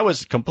 If I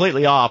was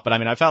completely off, but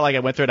I felt like I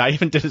went through it. I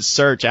even did a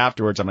search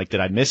afterwards. I'm like,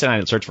 did I miss it? I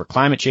did a search for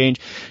climate change,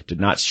 did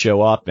not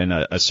show up in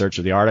a search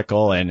of the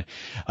article. And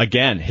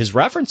again, his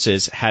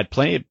references had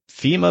plenty of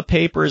FEMA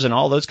papers and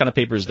all those kind of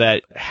papers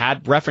that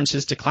had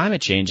references to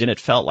climate change, and it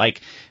felt like,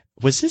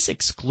 was this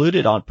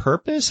excluded on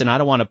purpose? And I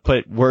don't want to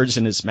put words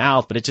in his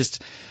mouth, but it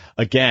just,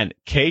 again,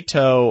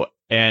 Cato.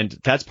 And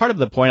that's part of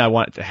the point I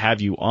want to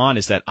have you on,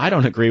 is that I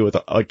don't agree with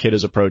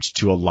Cato's approach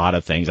to a lot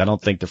of things. I don't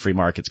think the free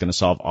market's going to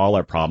solve all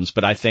our problems,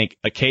 but I think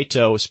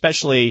Cato,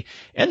 especially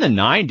in the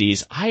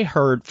 90s, I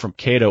heard from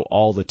Cato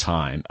all the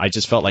time. I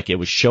just felt like it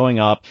was showing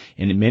up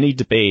in many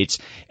debates.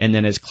 And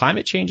then as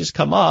climate change has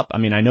come up, I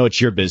know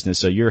it's your business,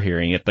 so you're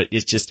hearing it, but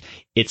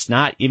it's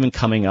not even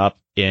coming up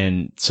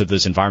in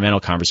those environmental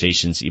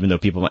conversations. Even though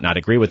people might not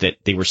agree with it,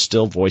 they were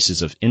still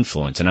voices of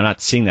influence. And I'm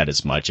not seeing that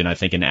as much. And I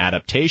think in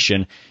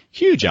adaptation,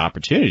 huge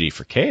opportunity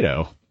for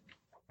Cato.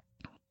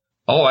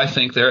 Oh, I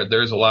think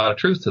there's a lot of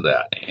truth to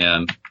that.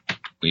 And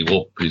we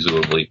will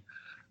presumably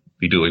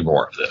be doing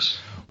more of this.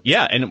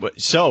 Yeah. And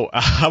so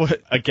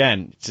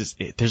again,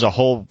 there's a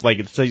whole,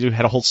 you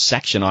had a whole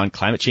section on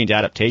climate change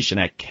adaptation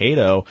at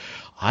Cato.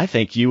 I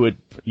think you'd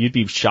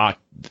be shocked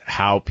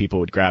how people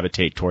would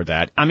gravitate toward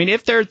that.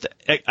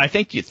 I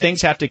think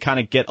things have to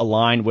kind of get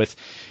aligned with,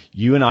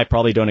 you and I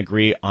probably don't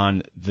agree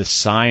on the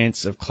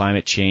science of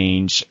climate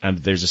change.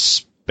 There's a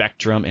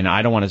spectrum, and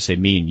I don't want to say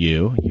me and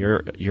you.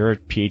 You're a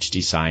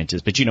PhD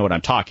scientist, but you know what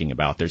I'm talking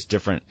about. There's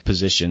different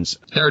positions.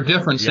 There are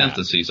different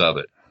syntheses of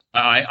it.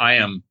 I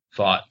am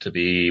thought to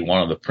be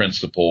one of the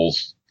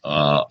principles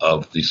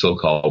of the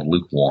so-called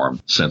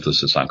lukewarm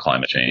synthesis on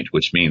climate change,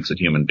 which means that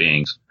human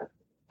beings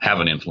have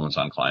an influence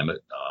on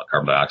climate.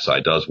 Carbon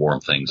dioxide does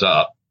warm things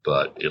up,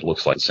 but it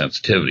looks like the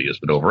sensitivity has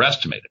been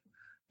overestimated.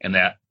 And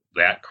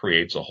that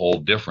creates a whole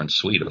different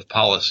suite of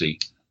policy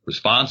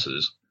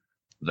responses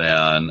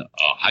than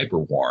a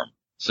hyperwarm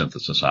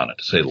synthesis on it,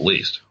 to say the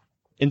least.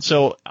 And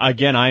so,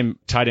 again, I'm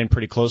tied in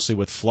pretty closely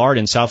with Florida.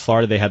 In South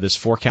Florida, they have this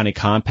 4-county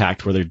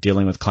compact where they're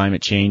dealing with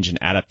climate change and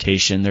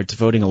adaptation. They're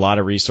devoting a lot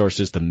of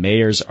resources. The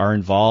mayors are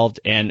involved.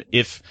 And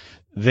if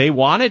they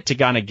wanted to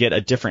kind of get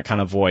a different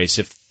kind of voice,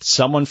 if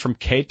someone from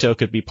Cato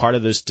could be part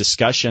of those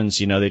discussions,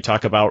 they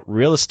talk about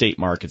real estate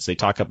markets, they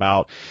talk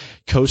about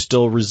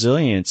coastal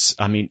resilience.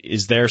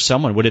 Is there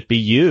someone, would it be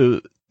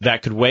you,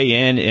 that could weigh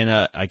in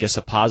a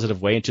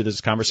positive way into these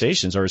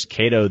conversations, or is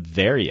Cato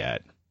there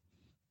yet?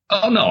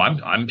 Oh, no,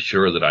 I'm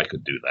sure that I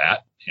could do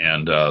that.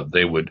 And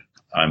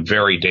I'm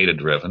very data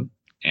driven.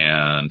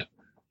 And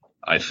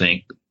I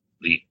think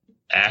the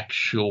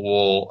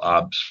actual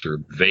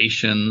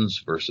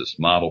observations versus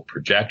model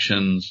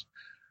projections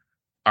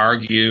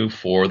argue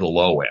for the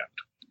low end.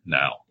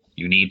 Now,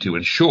 you need to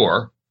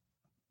insure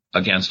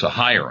against a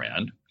higher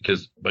end,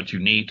 but you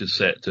need to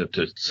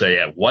say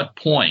at what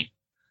point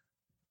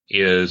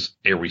is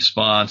a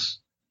response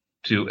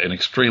to an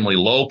extremely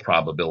low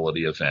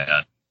probability event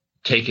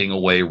taking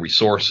away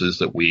resources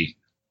that we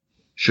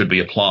should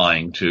be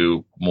applying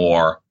to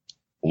more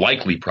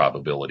likely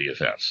probability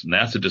events. And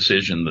that's a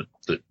decision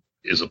that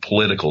is a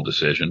political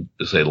decision,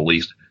 to say the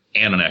least,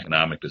 and an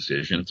economic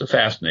decision. It's a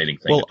fascinating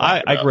thing. Well,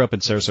 I grew up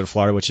in Sarasota,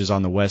 Florida, which is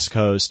on the West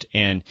Coast.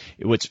 And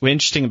what's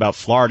interesting about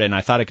Florida, and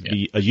I thought it could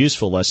be a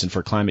useful lesson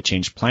for climate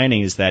change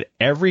planning, is that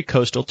every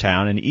coastal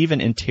town and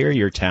even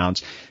interior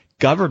towns,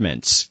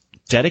 governments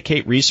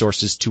dedicate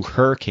resources to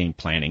hurricane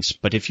planning.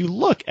 But if you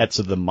look at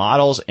the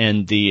models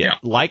and the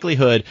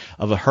likelihood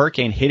of a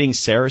hurricane hitting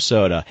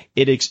Sarasota,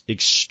 it is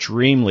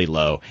extremely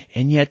low.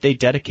 And yet they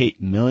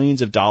dedicate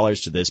millions of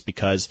dollars to this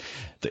because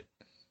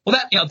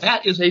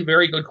that is a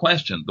very good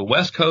question. The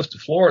west coast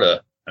of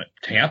Florida,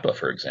 Tampa,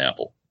 for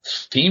example,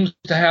 seems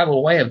to have a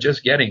way of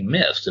just getting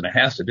missed, and it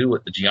has to do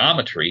with the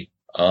geometry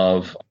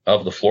of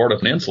the Florida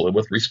Peninsula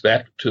with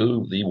respect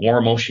to the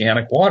warm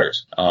oceanic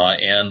waters,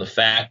 and the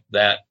fact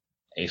that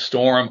a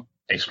strong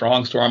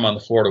storm on the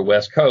Florida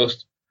west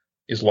coast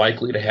is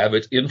likely to have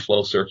its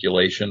inflow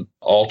circulation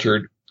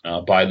altered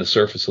by the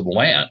surface of the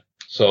land.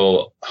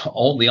 So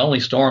the only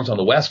storms on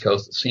the west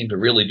coast that seem to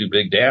really do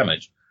big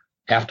damage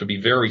have to be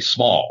very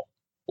small.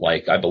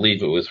 Like I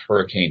believe it was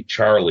Hurricane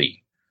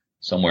Charlie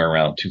somewhere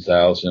around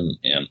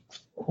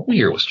 2004 What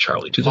year was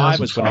Charlie? 5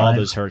 was when all 2005?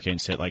 those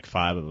hurricanes hit, like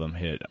 5 of them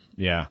hit.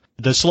 Yeah.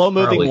 The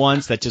slow-moving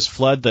ones that just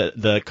flood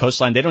the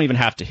coastline, they don't even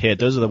have to hit.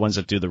 Those are the ones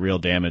that do the real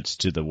damage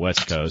to the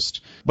West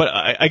Coast. But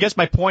I guess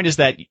my point is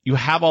that you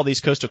have all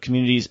these coastal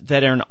communities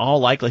that are in all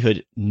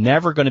likelihood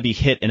never going to be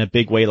hit in a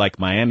big way like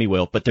Miami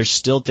will, but they're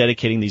still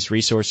dedicating these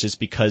resources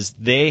because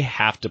they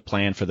have to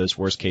plan for those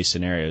worst-case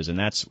scenarios. And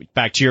that's,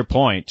 back to your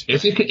point.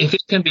 If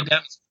it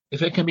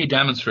can be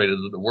demonstrated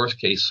that the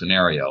worst-case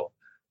scenario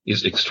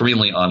is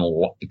extremely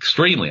unlikely,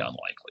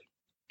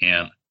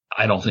 and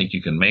I don't think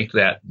you can make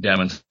that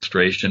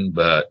demonstration,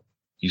 but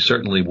you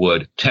certainly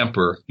would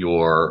temper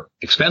your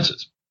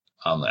expenses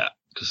on that,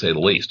 to say the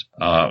least.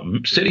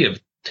 City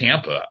of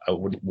Tampa, I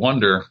would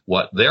wonder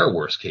what their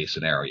worst case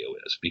scenario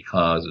is,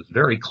 because it's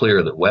very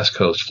clear that West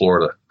Coast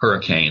Florida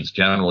hurricanes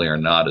generally are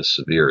not as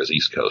severe as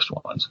East Coast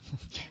ones.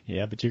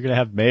 Yeah, but you're going to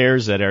have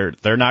mayors they're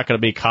not going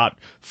to be caught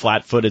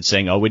flat-footed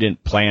saying, oh, we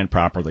didn't plan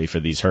properly for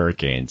these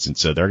hurricanes. And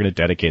so they're going to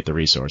dedicate the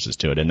resources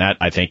to it. And that,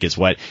 I think, is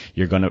what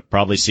you're going to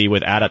probably see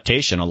with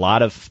adaptation. A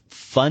lot of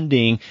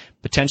funding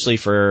potentially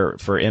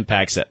for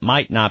impacts that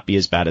might not be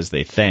as bad as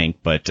they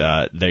think, but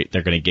they're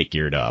going to get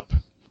geared up.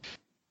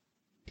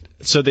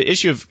 So the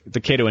issue of the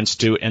Cato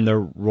Institute and their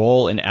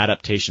role in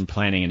adaptation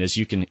planning, and as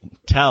you can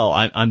tell,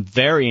 I'm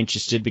very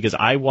interested because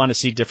I want to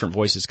see different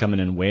voices come in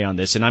and weigh on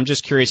this. And I'm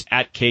just curious,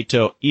 at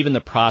Cato, even the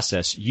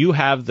process, you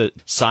have the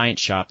science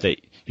shop that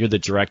you're the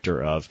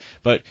director of,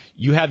 but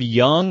you have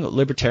young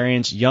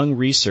libertarians, young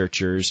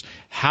researchers.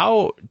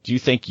 How do you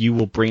think you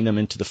will bring them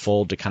into the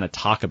fold to kind of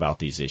talk about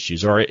these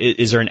issues? Or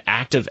is there an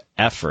active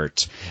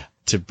effort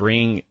to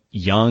bring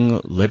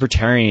young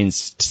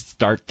libertarians to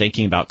start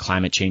thinking about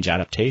climate change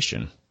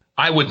adaptation?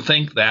 I would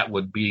think that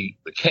would be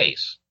the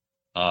case,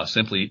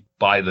 simply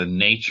by the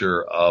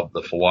nature of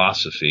the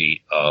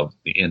philosophy of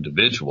the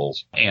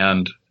individuals.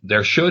 And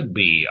there should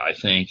be, I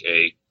think,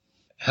 a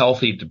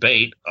healthy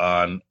debate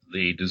on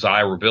the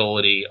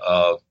desirability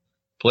of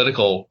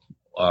political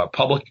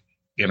public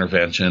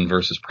intervention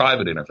versus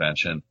private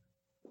intervention,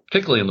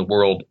 particularly in the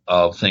world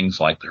of things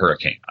like the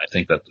hurricane. I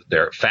think that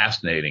they're a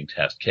fascinating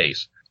test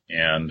case.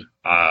 And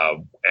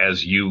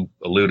as you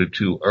alluded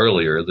to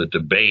earlier, the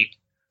debate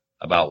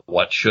about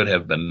what should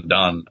have been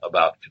done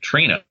about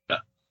Katrina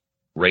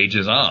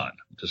rages on,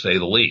 to say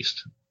the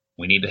least.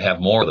 We need to have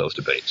more of those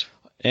debates.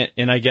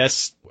 And I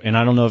guess, and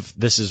I don't know if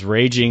this is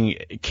raging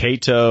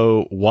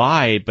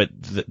Cato-wide, but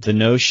the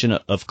notion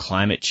of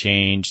climate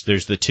change,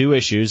 there's the two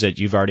issues that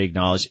you've already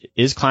acknowledged.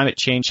 Is climate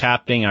change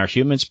happening? Are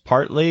humans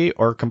partly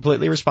or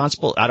completely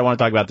responsible? I don't want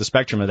to talk about the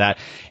spectrum of that.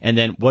 And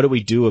then what do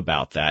we do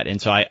about that?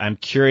 And so I'm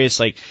curious,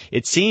 like,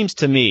 it seems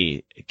to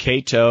me,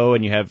 Cato,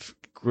 and you have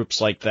groups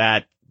like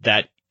that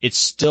it's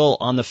still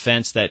on the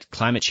fence that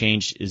climate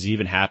change is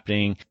even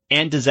happening.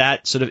 And does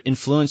that sort of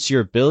influence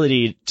your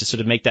ability to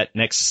sort of make that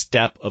next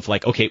step of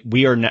like, okay,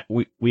 we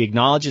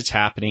acknowledge it's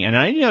happening. And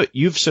I know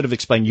you've sort of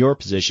explained your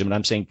position, but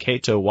I'm saying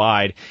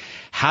Cato-wide,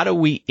 how do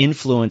we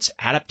influence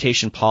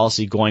adaptation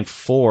policy going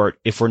forward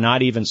if we're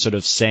not even sort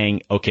of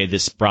saying, okay,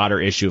 this broader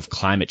issue of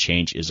climate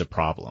change is a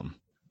problem?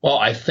 Well,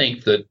 I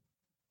think that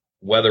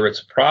whether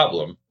it's a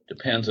problem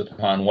depends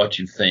upon what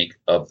you think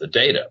of the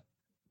data.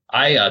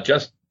 I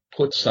just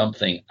put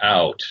something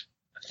out,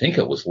 I think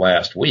it was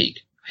last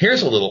week.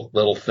 Here's a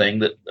little thing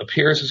that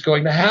appears is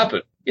going to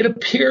happen. It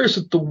appears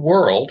that the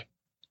world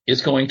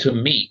is going to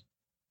meet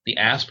the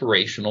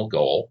aspirational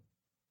goal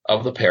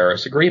of the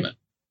Paris Agreement,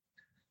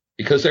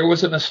 because there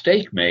was a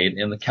mistake made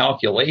in the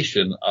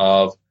calculation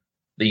of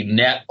the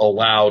net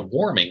allowed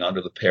warming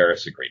under the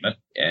Paris Agreement.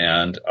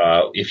 And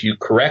if you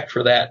correct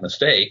for that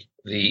mistake,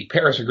 the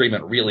Paris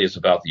Agreement really is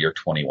about the year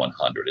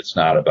 2100. It's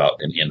not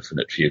about an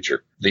infinite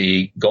future.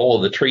 The goal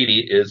of the treaty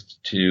is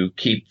to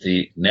keep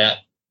the net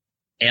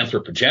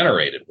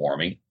anthropogenerated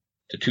warming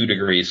to 2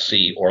 degrees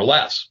C or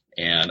less.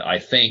 And I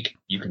think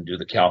you can do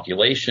the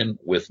calculation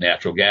with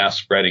natural gas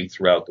spreading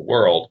throughout the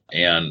world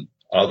and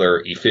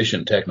other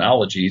efficient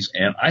technologies.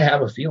 And I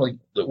have a feeling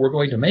that we're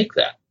going to make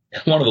that.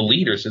 And one of the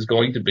leaders is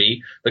going to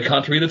be the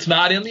country that's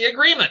not in the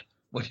agreement,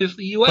 which is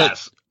the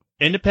U.S.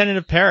 But independent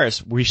of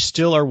Paris, we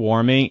still are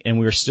warming, and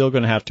we're still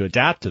going to have to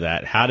adapt to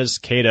that. How does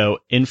Cato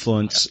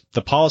influence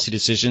the policy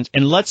decisions?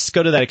 And let's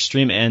go to that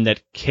extreme end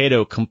that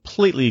Cato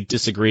completely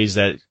disagrees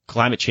that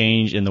climate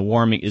change and the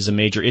warming is a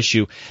major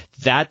issue.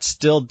 That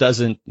still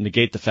doesn't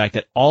negate the fact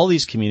that all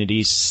these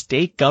communities,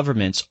 state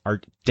governments,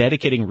 are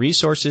dedicating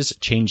resources,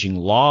 changing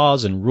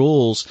laws and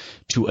rules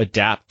to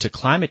adapt to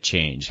climate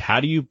change.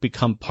 How do you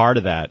become part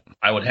of that?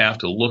 I would have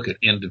to look at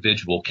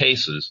individual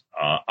cases.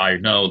 I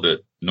know that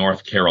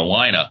North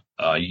Carolina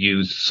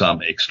used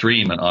some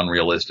extreme and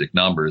unrealistic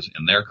numbers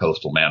in their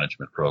coastal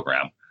management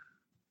program.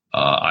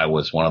 I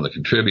was one of the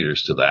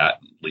contributors to that.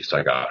 At least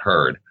I got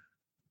heard.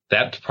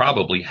 That's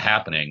probably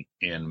happening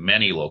in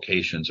many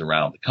locations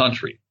around the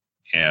country.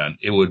 And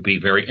it would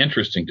be very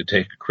interesting to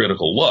take a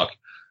critical look,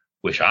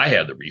 wish I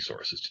had the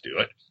resources to do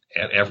it,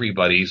 at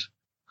everybody's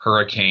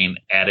hurricane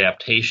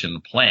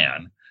adaptation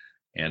plan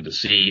and to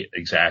see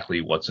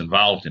exactly what's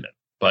involved in it.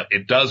 But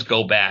it does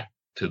go back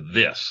to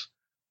this,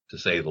 to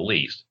say the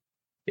least.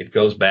 it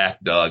goes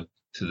back, Doug,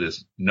 to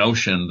this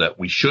notion that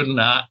we should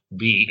not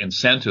be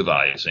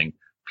incentivizing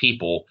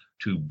people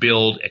to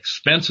build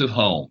expensive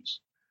homes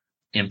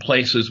in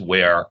places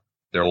where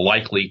they're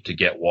likely to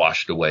get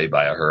washed away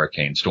by a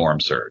hurricane storm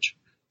surge.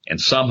 And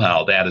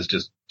somehow that is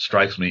just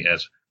strikes me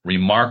as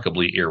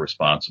remarkably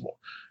irresponsible.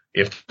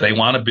 If they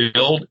want to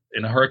build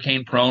in a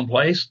hurricane prone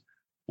place,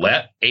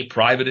 let a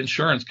private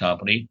insurance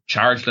company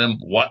charge them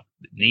what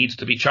needs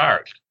to be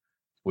charged,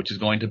 which is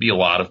going to be a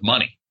lot of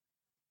money.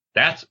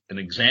 That's an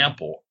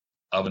example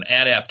of an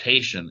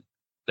adaptation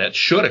that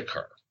should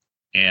occur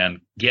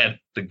and get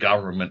the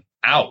government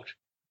out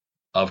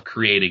of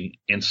creating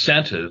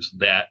incentives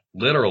that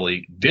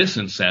literally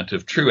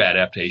disincentive true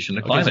adaptation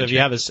to climate change. So if you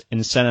have an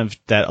incentive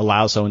that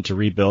allows someone to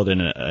rebuild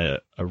in a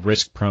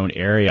risk-prone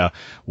area,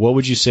 what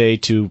would you say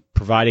to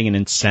providing an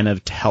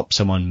incentive to help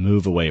someone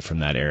move away from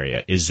that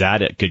area? Is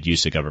that a good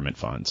use of government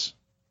funds?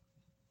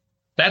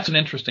 That's an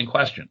interesting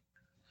question.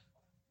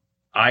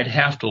 I'd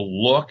have to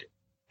look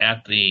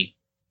at the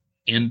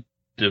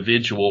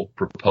individual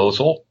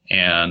proposal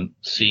and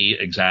see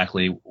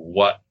exactly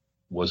what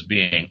was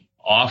being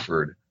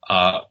offered.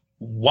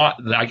 What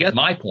I guess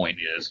my point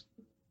is,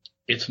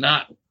 it's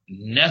not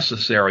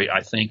necessary,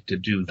 I think, to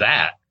do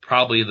that.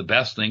 Probably the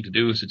best thing to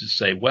do is to just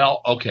say,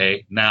 well,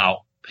 okay,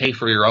 now pay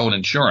for your own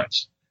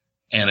insurance.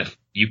 And if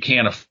you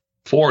can't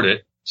afford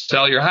it,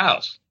 sell your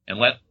house and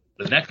let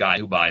the next guy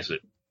who buys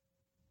it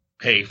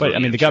pay for it. But I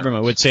mean, the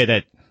government would say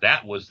that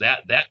that would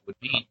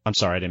mean. I'm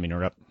sorry, I didn't mean to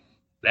interrupt.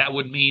 That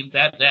would mean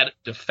that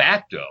de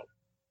facto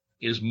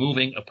is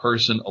moving a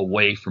person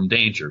away from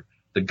danger.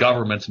 The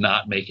government's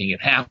not making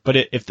it happen. But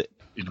if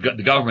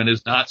the government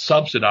is not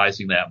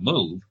subsidizing that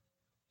move,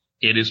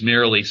 it is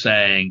merely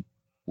saying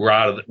we're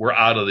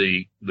out of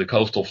the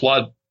coastal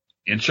flood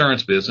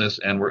insurance business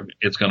and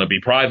it's going to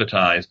be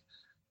privatized.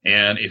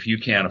 And if you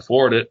can't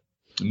afford it,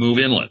 move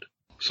inland.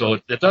 So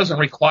it doesn't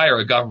require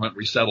a government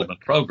resettlement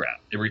program.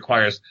 It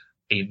requires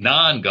a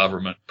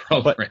non-government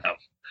program.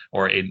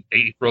 Or a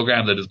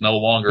program that is no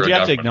longer a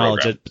government program. You have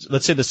to acknowledge that.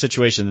 Let's say the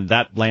situation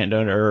that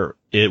landowner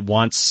it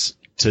wants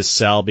to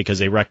sell because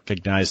they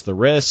recognize the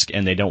risk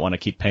and they don't want to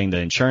keep paying the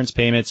insurance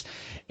payments,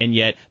 and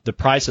yet the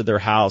price of their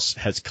house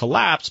has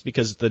collapsed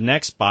because the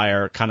next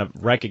buyer kind of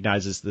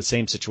recognizes the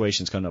same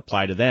situation is going to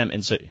apply to them,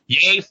 and so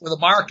yay for the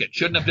market.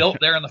 Shouldn't have built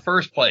there in the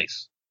first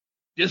place.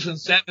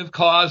 Disincentive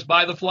caused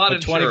by the flood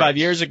insurance. 25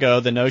 years ago,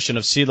 the notion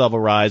of sea level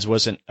rise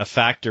wasn't a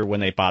factor when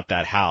they bought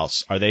that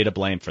house. Are they to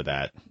blame for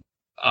that?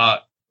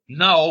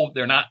 No,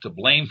 they're not to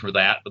blame for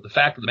that. But the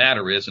fact of the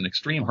matter is an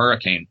extreme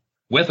hurricane,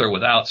 with or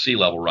without sea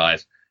level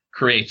rise,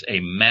 creates a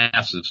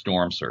massive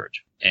storm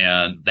surge.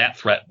 And that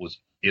threat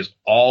is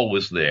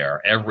always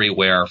there,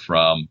 everywhere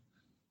from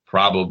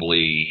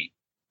probably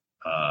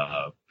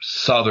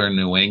southern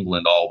New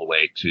England all the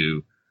way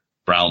to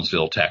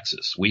Brownsville,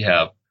 Texas. We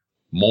have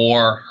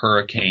more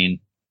hurricane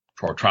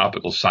or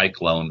tropical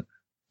cyclone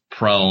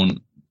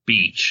prone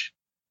beach,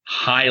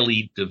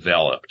 highly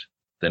developed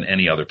than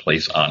any other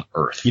place on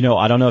Earth. You know,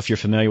 I don't know if you're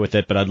familiar with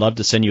it, but I'd love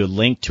to send you a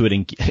link to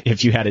it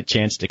if you had a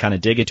chance to kind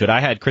of dig into it.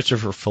 I had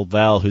Christopher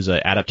Fulvel, who's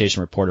an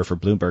adaptation reporter for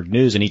Bloomberg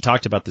News, and he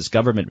talked about this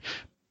government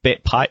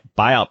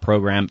buyout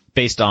program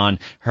based on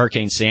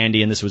Hurricane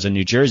Sandy, and this was in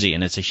New Jersey,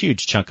 and it's a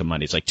huge chunk of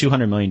money. It's like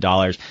 $200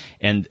 million,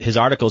 and his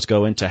articles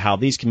go into how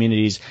these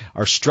communities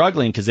are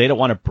struggling because they don't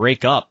want to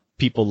break up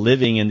people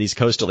living in these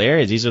coastal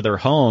areas. These are their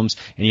homes,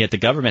 and yet the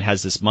government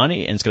has this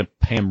money and it's going to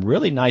pay them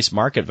really nice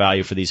market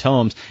value for these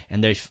homes,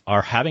 and they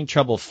are having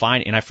trouble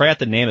finding, and I forgot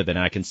the name of it,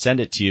 and I can send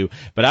it to you,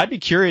 but I'd be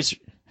curious.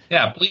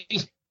 Yeah,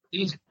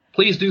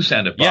 please do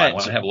send it by. I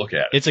want to have a look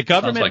at it. It's a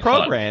government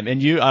program,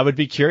 and I would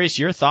be curious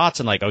your thoughts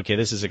on, like, okay,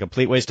 this is a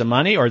complete waste of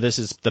money, or this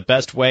is the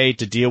best way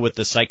to deal with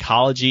the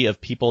psychology of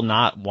people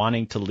not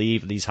wanting to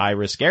leave these high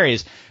risk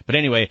areas. But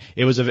anyway,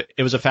 it was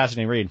a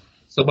fascinating read.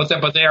 So, but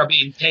they are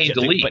being paid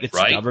to leave, but it's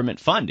right? Government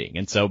funding,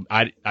 and so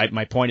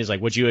my point is,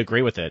 like, would you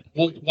agree with it?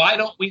 Well, why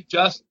don't we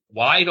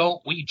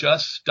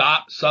just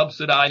stop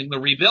subsidizing the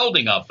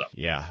rebuilding of them?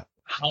 Yeah.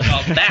 How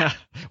about that?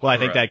 Well, I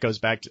think that goes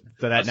back to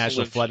that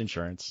national flood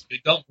insurance. We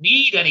don't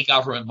need any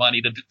government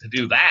money to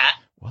do that.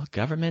 Well,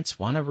 governments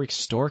want to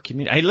restore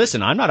community. Hey,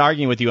 listen, I'm not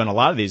arguing with you on a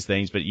lot of these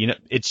things, but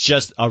it's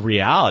just a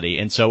reality.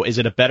 And so is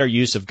it a better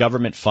use of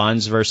government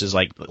funds versus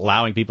like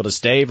allowing people to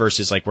stay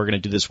versus like we're going to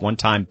do this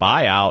one-time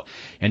buyout?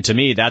 And to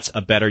me, that's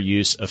a better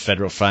use of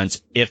federal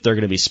funds if they're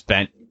going to be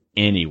spent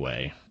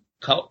anyway.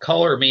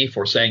 Color me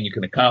for saying you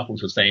can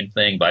accomplish the same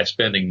thing by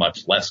spending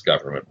much less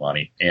government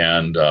money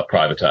and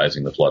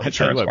privatizing the flood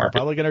insurance market.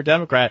 Republican or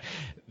Democrat,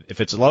 if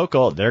it's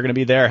local, they're going to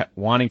be there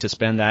wanting to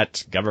spend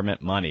that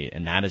government money,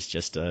 and that is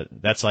just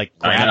that's like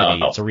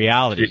gravity. It's a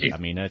reality. I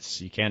mean,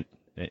 you can't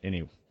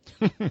anyway.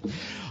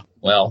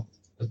 Well,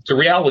 it's a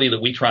reality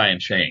that we try and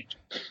change,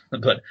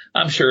 but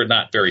I'm sure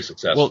not very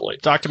successfully. Well,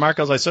 Dr.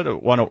 Markels, I sort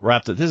of want to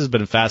wrap this. This has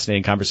been a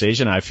fascinating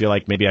conversation. I feel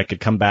like maybe I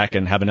could come back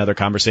and have another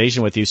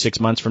conversation with you 6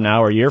 months from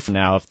now or a year from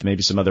now if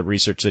maybe some other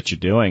research that you're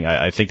doing.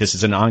 I think this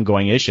is an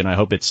ongoing issue, and I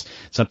hope it's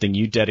something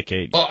you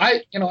dedicate. Well,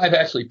 I've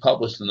actually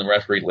published in the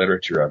referee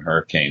literature on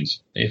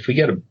hurricanes. If we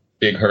get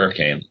big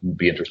hurricane. Would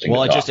be interesting.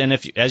 Well, to talk. and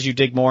as you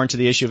dig more into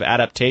the issue of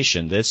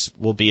adaptation, this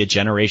will be a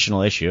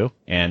generational issue,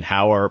 and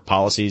how are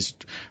policies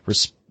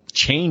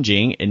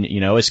changing? And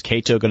is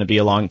Cato going to be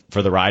along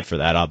for the ride for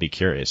that? I'll be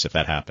curious if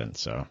that happens.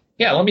 So.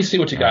 Yeah, let me see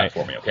what you got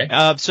for me, okay?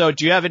 So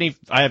do you have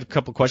I have a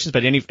couple questions,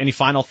 but any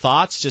final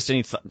thoughts? Just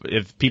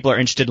if people are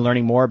interested in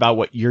learning more about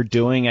what you're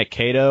doing at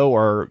Cato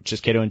or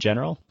just Cato in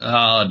general?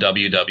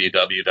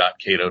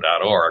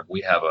 www.cato.org.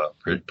 We have a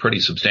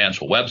pretty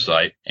substantial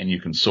website, and you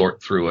can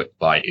sort through it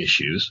by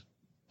issues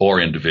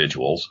or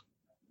individuals.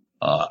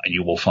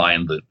 You will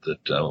find that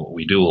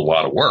we do a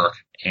lot of work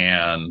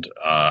and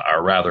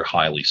are rather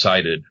highly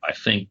cited. I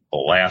think the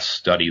last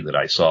study that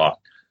I saw,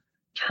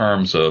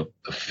 terms of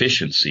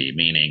efficiency,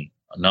 meaning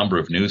a number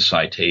of news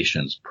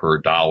citations per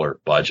dollar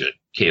budget,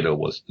 Cato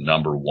was the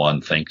number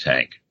one think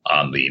tank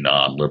on the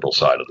non-liberal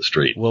side of the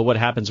street. Well, what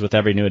happens with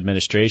every new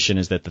administration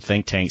is that the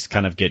think tanks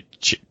kind of get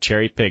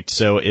cherry-picked.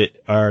 So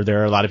are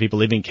there a lot of people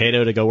leaving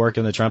Cato to go work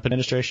in the Trump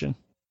administration?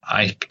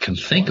 I can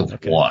think of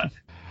one.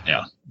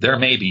 Yeah, there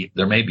may be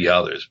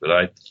others, but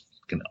I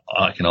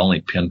can only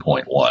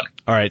pinpoint one.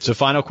 All right. So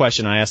final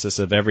question. I ask this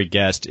of every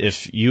guest.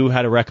 If you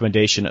had a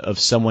recommendation of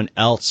someone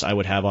else I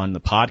would have on the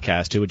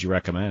podcast, who would you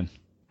recommend?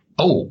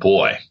 Oh,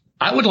 boy.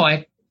 I would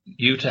like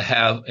you to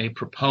have a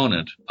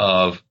proponent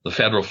of the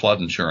federal flood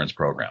insurance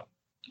program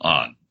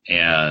on,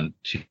 and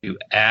to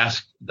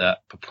ask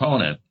that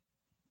proponent,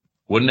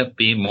 wouldn't it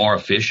be more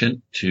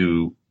efficient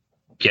to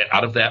get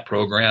out of that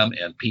program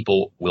and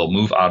people will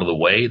move out of the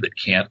way that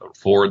can't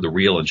afford the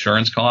real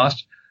insurance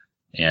cost,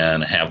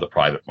 and have the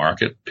private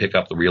market pick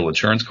up the real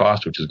insurance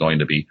cost, which is going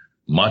to be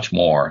much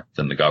more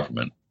than the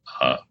government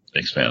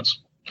expense,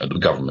 or the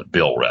government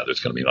bill, rather. It's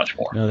going to be much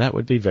more. No, that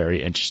would be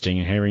very interesting,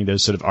 in hearing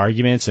those sort of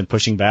arguments and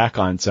pushing back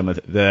on some of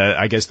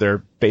I guess,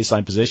 their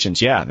baseline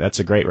positions. Yeah, that's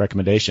a great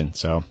recommendation.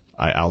 So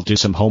I'll do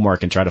some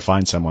homework and try to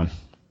find someone.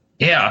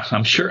 Yeah,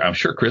 I'm sure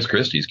Chris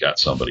Christie's got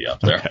somebody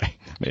up there. Okay.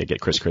 Maybe get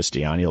Chris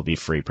Christie on. He'll be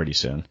free pretty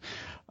soon.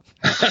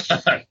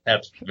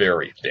 That's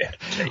very bad.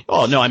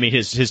 Oh no, I mean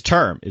his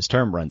term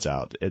runs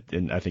out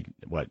in I think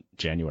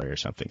January or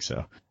something.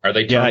 So are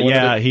they? Yeah,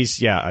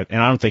 and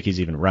I don't think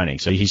he's even running.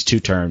 So he's 2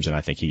 terms, and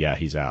I think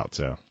he's out.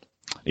 So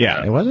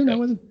yeah, it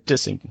wasn't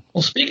dissing.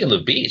 Well, speaking of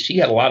the beach, he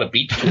had a lot of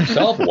beach to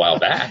himself a while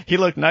back. He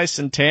looked nice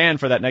and tan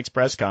for that next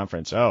press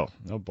conference. Oh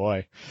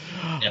boy.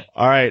 Yeah.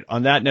 All right.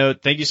 On that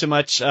note, thank you so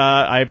much.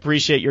 I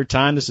appreciate your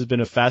time. This has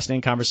been a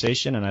fascinating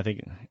conversation, and I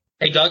think.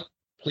 Hey, Doug.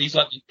 Please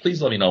let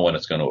me know when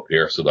it's going to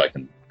appear so that I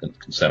can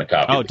send a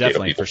copy. Oh,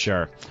 definitely, for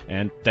sure.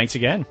 And thanks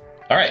again.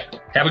 All right.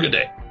 Have a good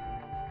day.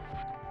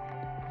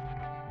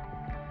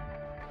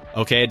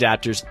 Okay,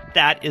 adapters,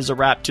 that is a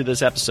wrap to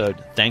this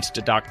episode. Thanks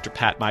to Dr.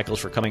 Pat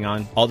Michaels for coming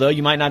on. Although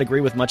you might not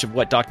agree with much of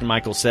what Dr.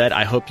 Michaels said,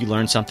 I hope you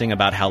learned something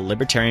about how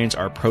libertarians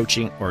are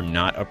approaching or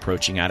not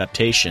approaching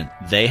adaptation.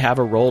 They have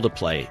a role to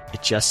play.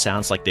 It just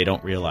sounds like they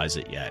don't realize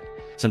it yet.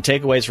 Some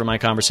takeaways from my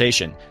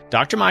conversation.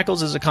 Dr.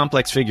 Michaels is a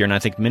complex figure, and I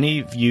think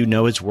many of you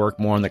know his work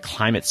more on the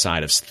climate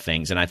side of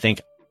things, and I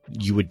think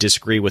you would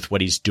disagree with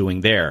what he's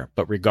doing there.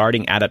 But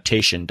regarding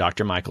adaptation,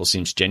 Dr. Michaels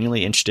seems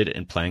genuinely interested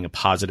in playing a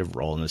positive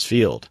role in this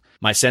field.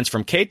 My sense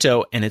from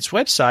Cato and its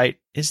website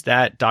is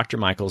that Dr.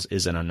 Michaels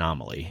is an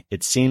anomaly.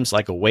 It seems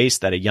like a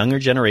waste that a younger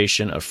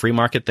generation of free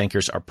market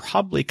thinkers are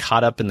probably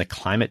caught up in the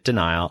climate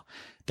denial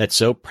that's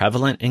so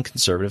prevalent in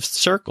conservative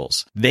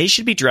circles. They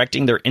should be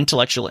directing their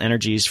intellectual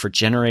energies for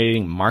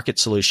generating market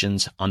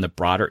solutions on the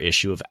broader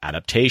issue of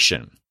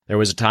adaptation. There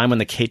was a time when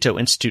the Cato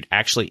Institute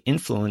actually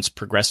influenced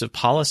progressive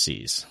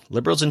policies.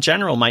 Liberals in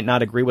general might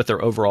not agree with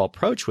their overall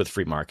approach with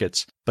free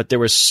markets, but there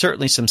was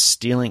certainly some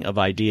stealing of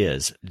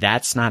ideas.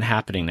 That's not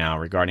happening now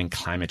regarding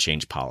climate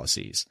change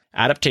policies.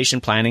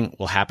 Adaptation planning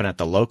will happen at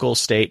the local,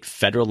 state,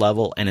 federal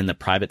level, and in the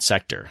private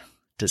sector.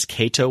 Does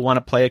Cato want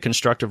to play a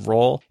constructive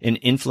role in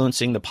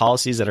influencing the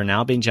policies that are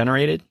now being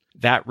generated?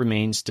 That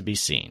remains to be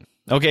seen.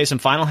 Okay, some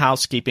final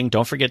housekeeping.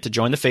 Don't forget to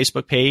join the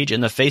Facebook page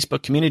and the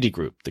Facebook community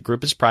group. The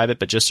group is private,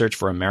 but just search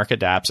for America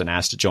Adapts and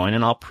ask to join,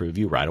 and I'll prove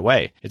you right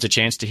away. It's a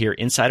chance to hear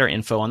insider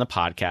info on the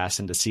podcast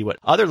and to see what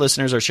other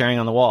listeners are sharing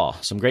on the wall.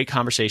 Some great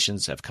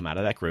conversations have come out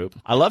of that group.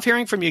 I love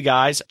hearing from you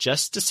guys.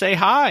 Just to say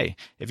hi.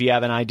 If you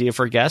have an idea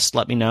for a guest,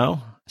 let me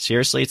know.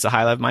 Seriously, it's the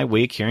highlight of my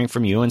week, hearing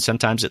from you, and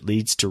sometimes it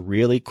leads to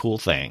really cool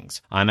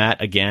things. I'm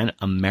at, again,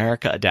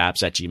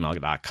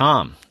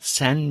 americaadapts@gmail.com.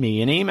 Send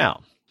me an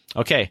email.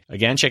 Okay,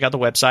 again, check out the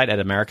website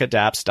at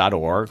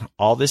americaadapts.org.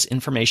 All this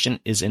information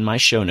is in my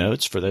show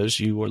notes for those of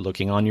you who are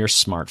looking on your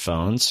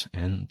smartphones,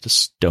 and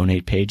the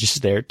donate page is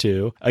there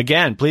too.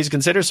 Again, please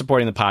consider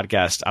supporting the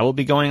podcast. I will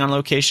be going on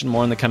location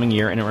more in the coming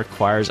year, and it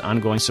requires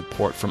ongoing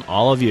support from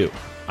all of you.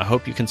 I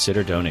hope you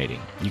consider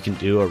donating. You can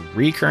do a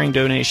recurring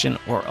donation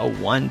or a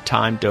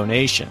one-time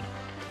donation.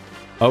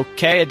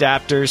 Okay,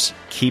 adapters,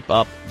 keep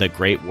up the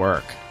great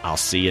work. I'll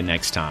see you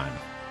next time.